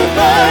never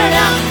burn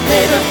out.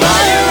 May the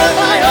fire of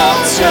my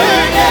altar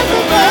never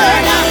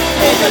burn out.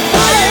 May the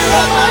fire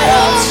of my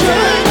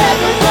altar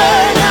never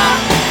burn out.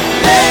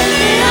 Make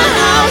me a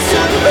house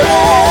of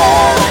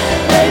prayer.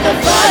 May the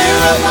fire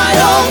of my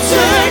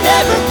altar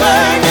never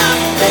burn out.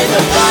 May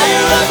the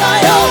fire of my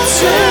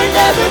altar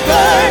never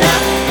burn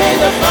out. May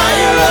the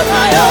fire of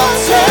my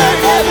altar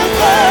never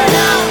burn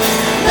out.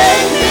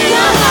 Make me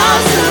a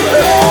house of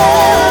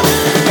prayer.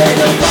 May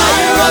the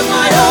fire of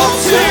my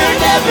altar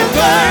never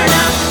burn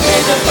out.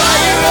 May the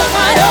fire of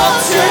my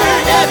altar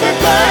never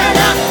burn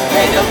out.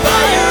 May the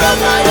fire of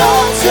my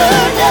altar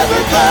never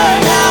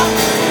burn out.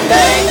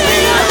 Make me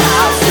a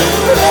house of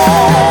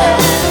prayer.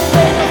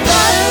 May the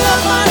fire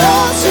of my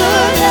altar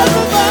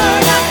never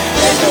burn out.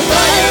 May the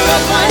fire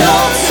of my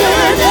altar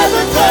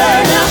never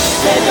burn out.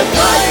 May the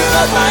fire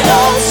of my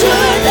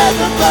altar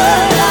never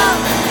burn out.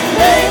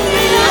 Make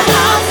me a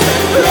house of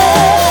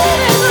prayer.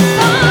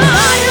 May the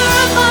fire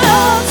of my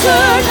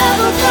altar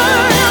never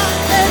burn out.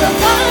 May the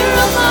fire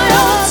of my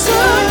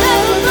altar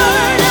never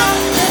burn out.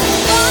 May the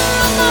fire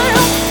of my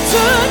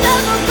altar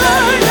never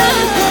burn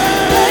out.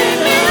 Make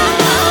me a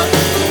house.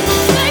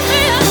 Make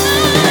me a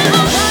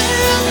house.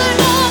 Fire of my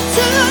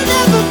altar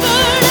never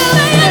burn out.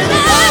 May the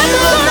fire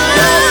of my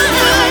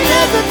altar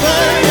never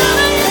burn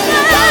out. May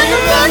the fire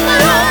of my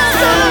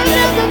altar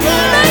never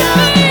burn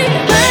out.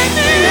 Make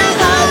me a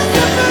house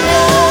of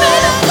prayer.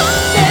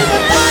 May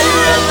the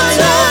fire of my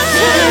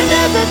altar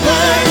never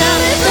burn out.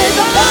 May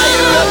the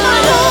fire of my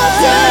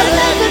altar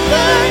never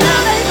burn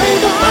out. May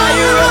the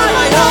fire of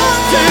my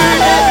altar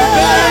never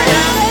burn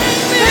out.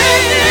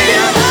 Make me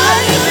a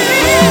house of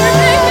prayer.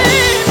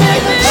 May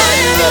the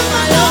fire of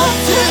my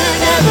altar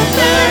never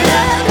burn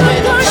out. May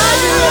the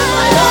fire of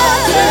my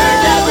altar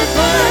never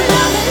burn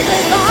out.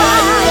 May the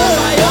fire of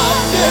my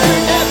altar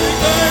never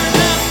burn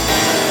out.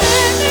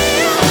 Make me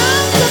a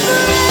house of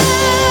prayer.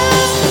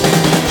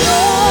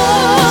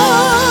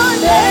 Lord,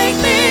 make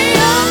me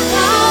a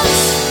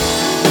house.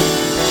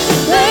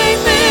 Make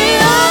me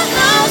a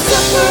house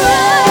of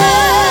prayer.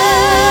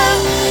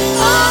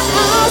 A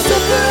house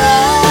of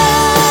prayer.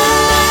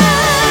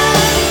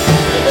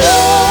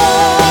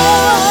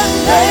 Lord,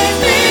 make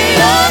me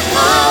a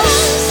house.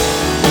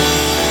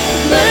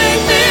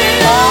 Make me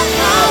a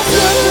house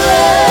of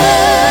prayer.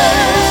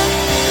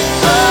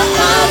 A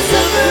house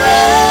of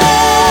prayer.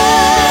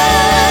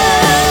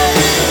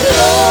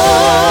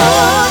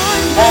 Lord,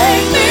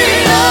 make me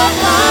a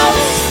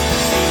house.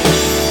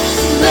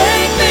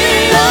 Make me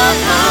a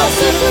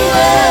house of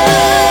prayer.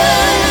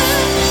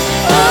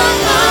 A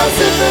house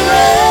of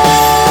prayer.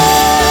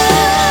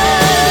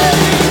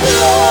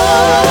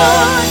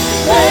 Lord,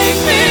 make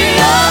me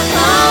a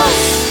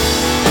house.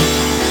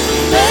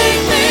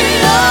 Make me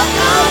a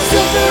house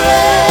of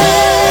prayer.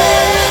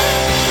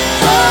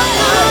 A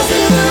house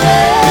of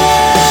prayer.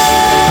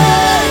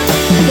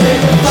 May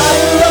the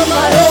fire of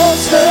my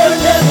altar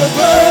never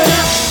burn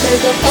out. May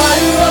the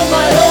fire of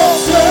my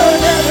altar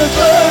never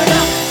burn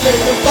out. May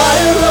the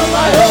fire of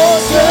my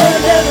altar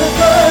never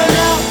burn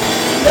out.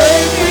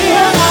 Make me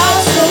a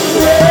house of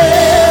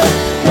prayer.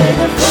 May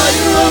the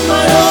fire of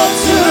my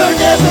altar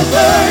never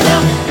burn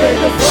out. May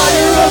the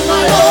fire of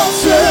my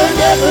altar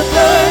never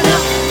burn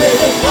out. May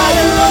the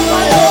fire of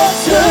my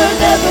altar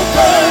never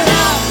burn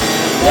out.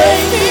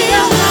 Make me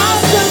a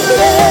house of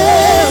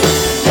prayer.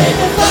 May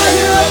the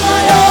fire of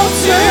my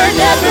altar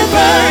never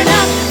burn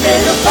out. May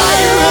the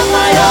fire of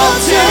my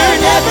altar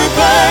never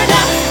burn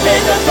out. May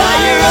the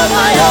fire of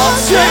my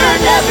altar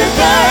never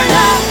burn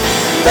out.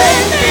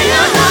 Make me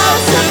a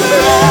house of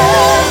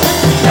prayer.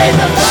 May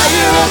the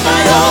fire of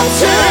my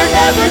altar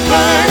never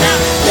burn out.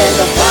 May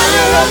the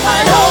fire of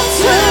my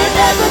altar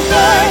never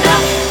burn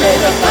out. May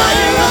the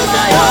fire of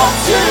my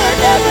altar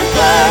never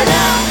burn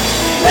out.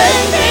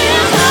 Make me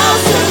a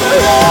house of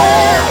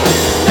prayer.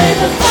 May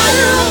the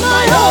fire of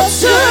my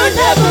altar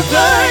never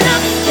burn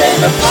out. May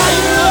the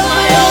fire of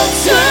my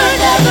altar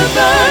never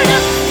burn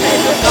out. May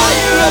the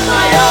fire of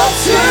my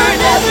altar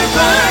never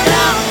burn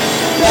out.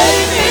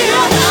 Make me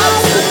a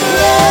house of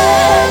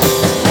prayer.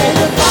 May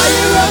the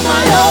fire of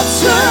my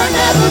altar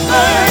never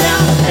burn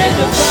out. May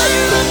the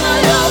fire of my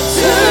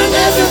altar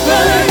never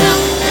burn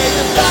out. May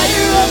the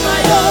fire of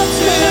my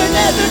altar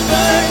never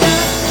burn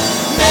out.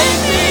 Make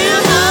me a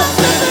house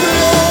of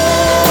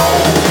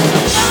prayer.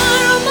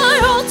 Fire of my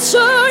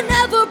altar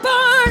never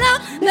burn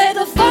out. May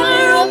the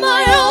fire of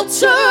my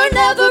altar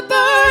never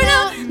burn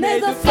out. May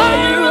the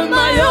fire of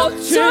my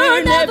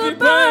altar never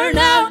burn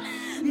out.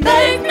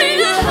 Make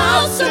me a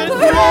house of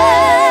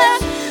prayer.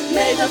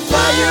 May the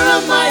fire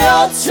of my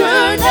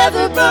altar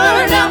never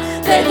burn out.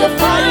 May the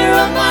fire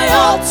of my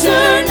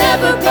altar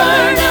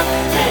burn out.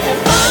 May the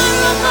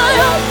fire of my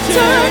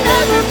altar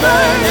never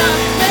burn out.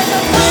 May the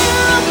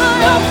fire of my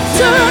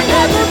altar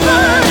never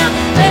burn out.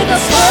 May the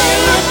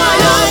fire of my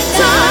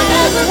altar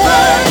never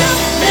burn out.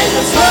 May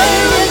the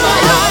fire of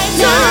my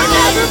altar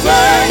never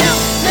burn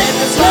out. May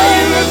the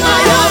fire of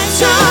my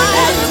altar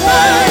never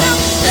burn out.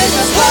 May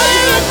the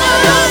fire of my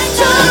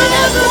altar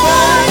never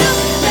burn out.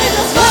 May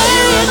the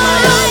fire of my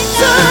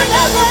altar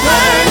never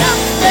burn out.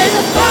 May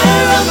the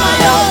fire of my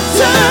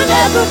altar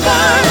never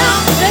burn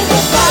out. May the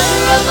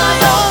fire of my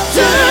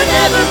altar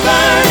never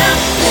burn out.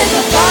 May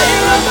the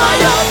fire of my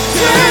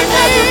altar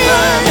never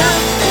burn out.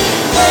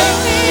 Make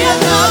me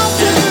an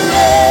altar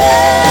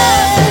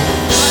red.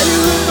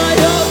 Fire of my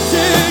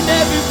altar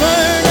never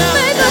burn out.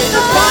 May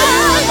the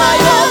fire of my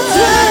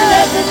altar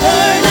never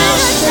burn out.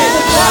 May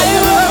the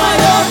fire of my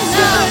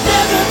altar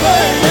never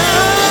burn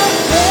out.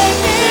 Make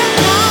me an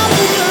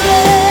altar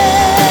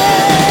red.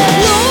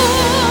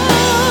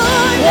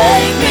 Lord,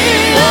 make me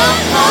a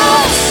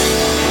house.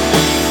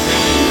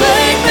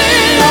 Make me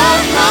a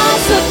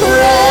house of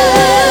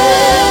prayer.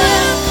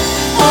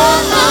 A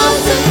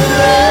house of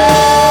prayer.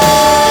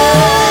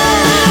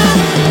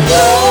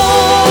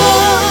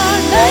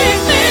 Lord,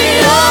 make me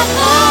a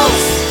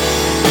house.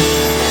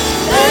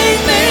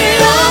 Make me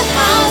a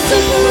house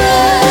of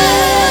prayer.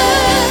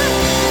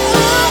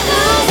 A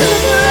house of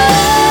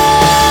prayer.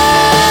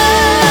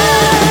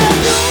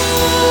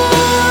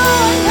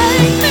 Lord,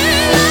 make me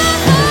a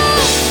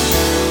house.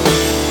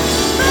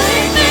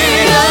 Make me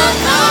a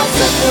house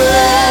of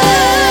prayer.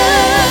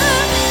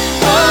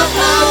 A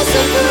house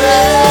of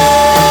prayer.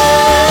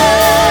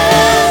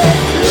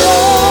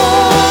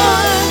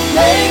 Lord,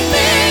 make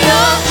me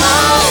a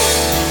house.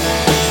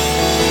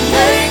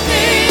 Make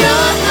me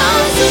a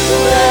house of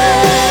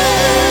prayer.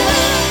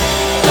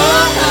 A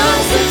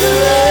house of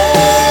prayer.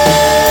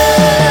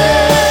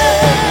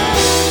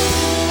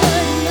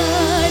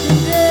 Night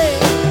and day,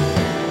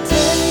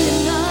 day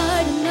and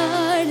night and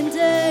night and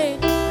day,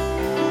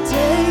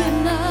 day and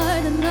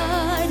night and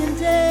night and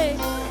day.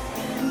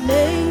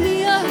 Make me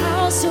a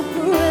house of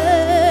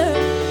prayer.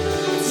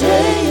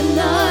 Day and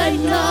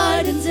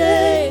night and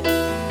day,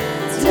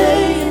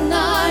 day and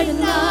night and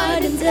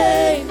night and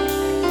day,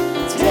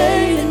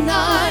 day and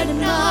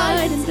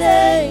night and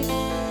day.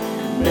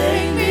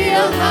 Make me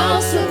a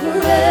house of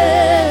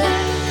prayer.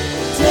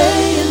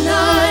 Day and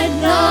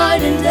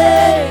night and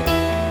day,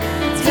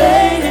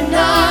 day and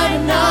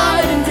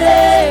night and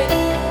day,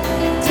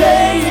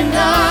 day and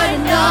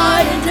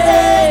night and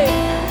day.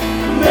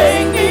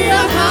 Make me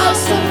a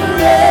house of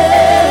prayer.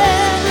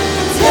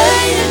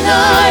 Day and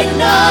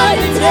night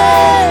and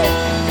day,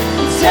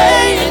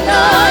 day and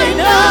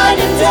night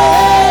and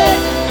day,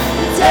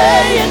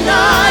 day and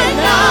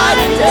night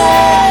and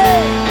day.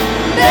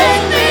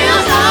 Make me a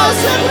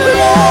house of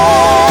prayer.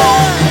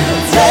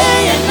 Day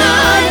and night.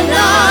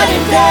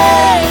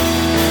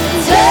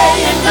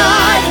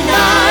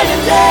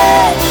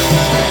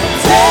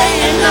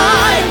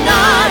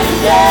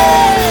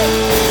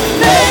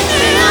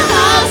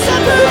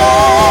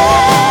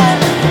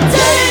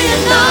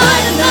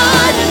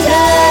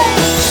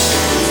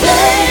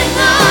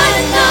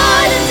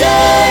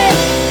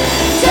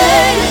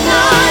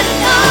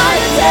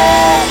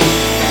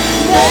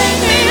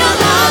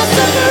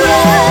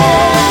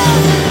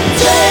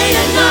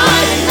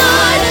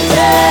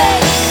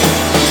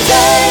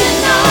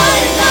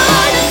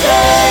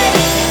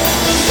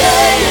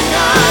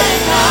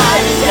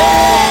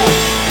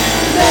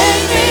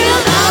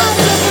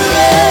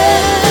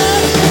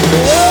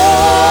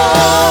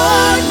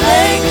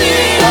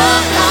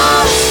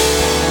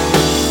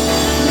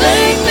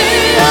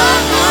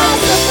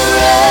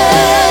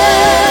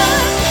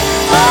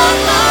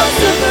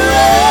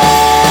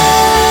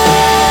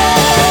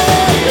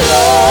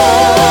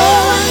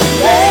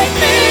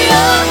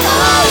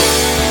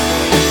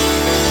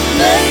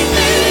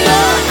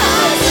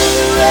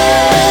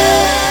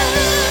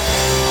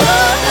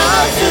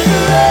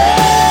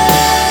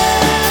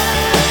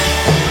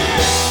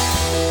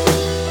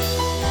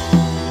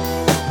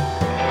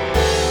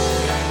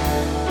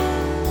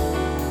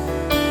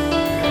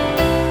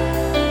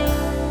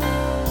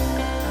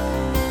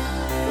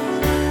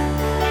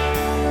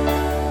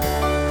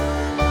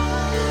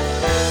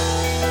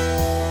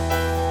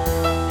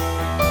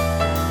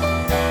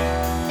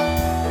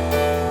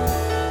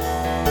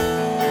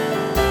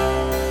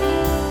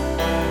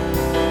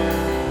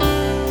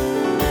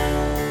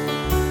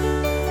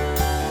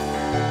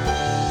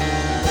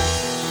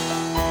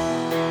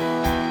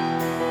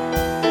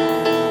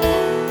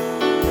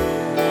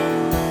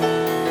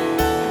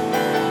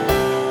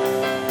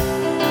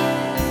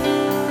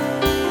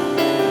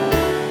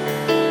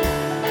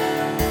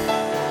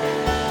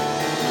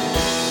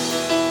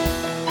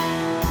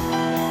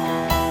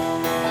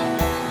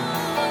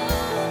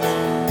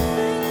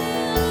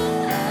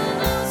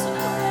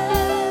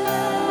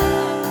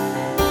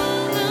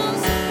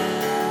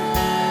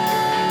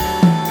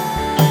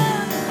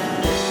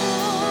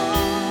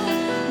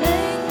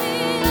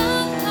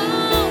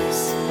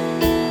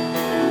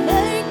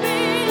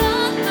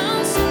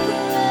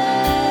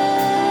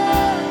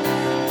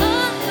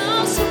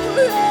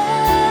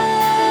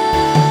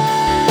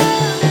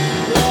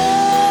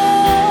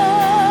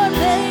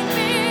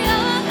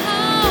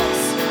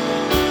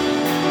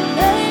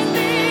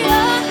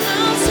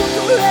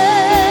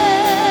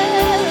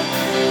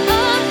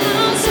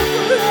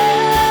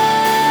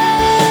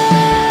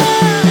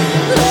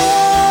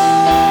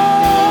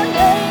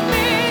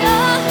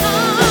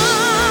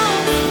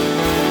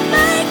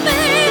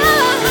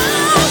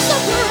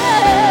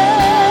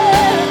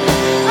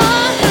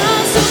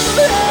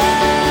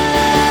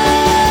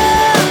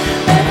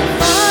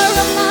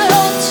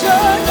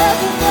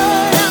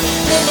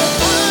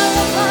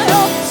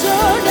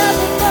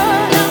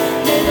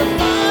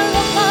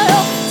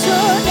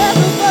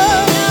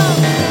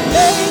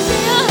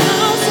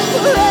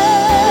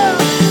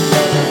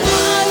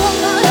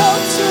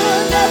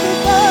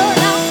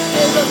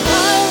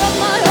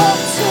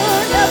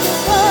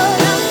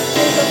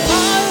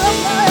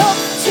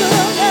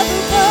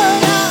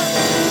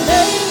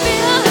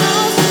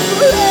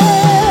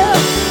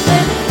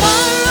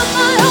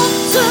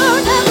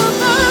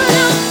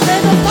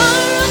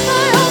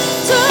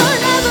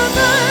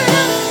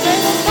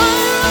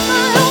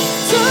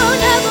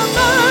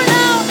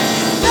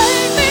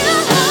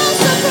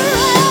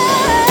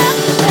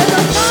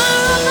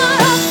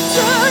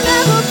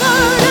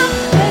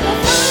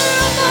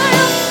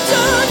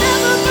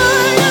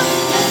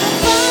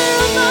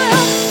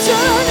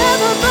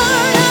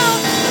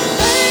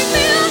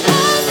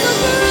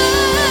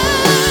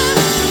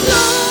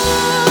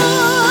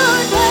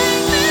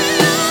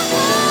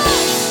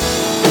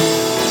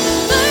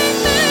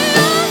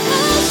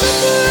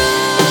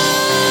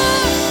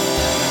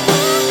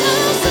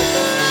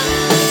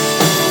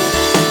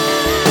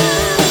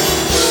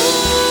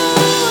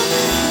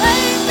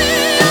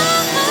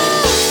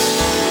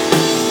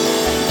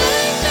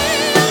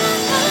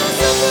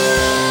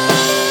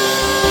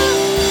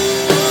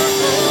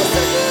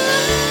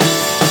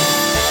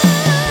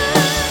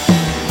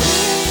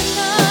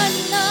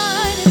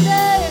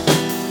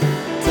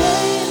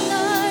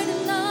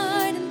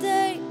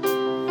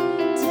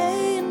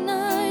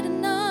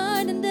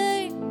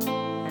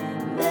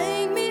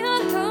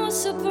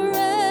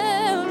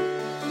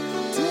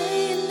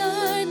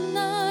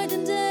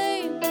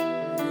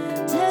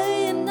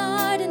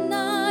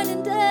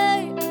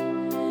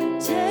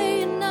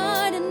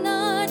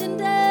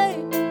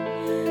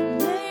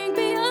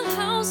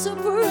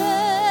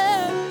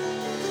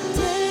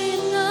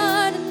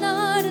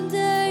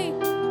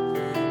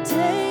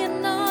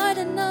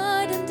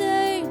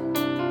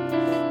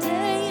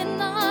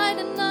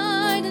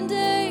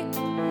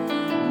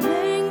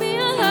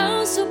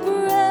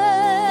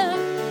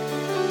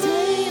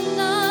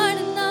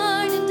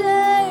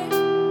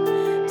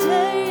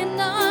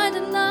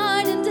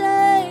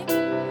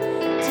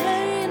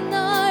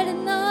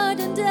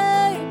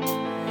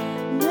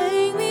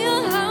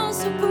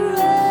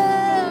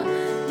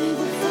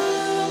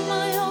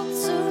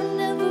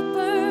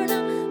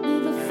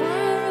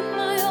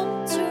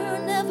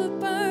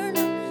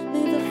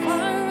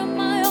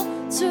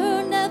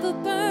 never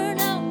burn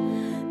out.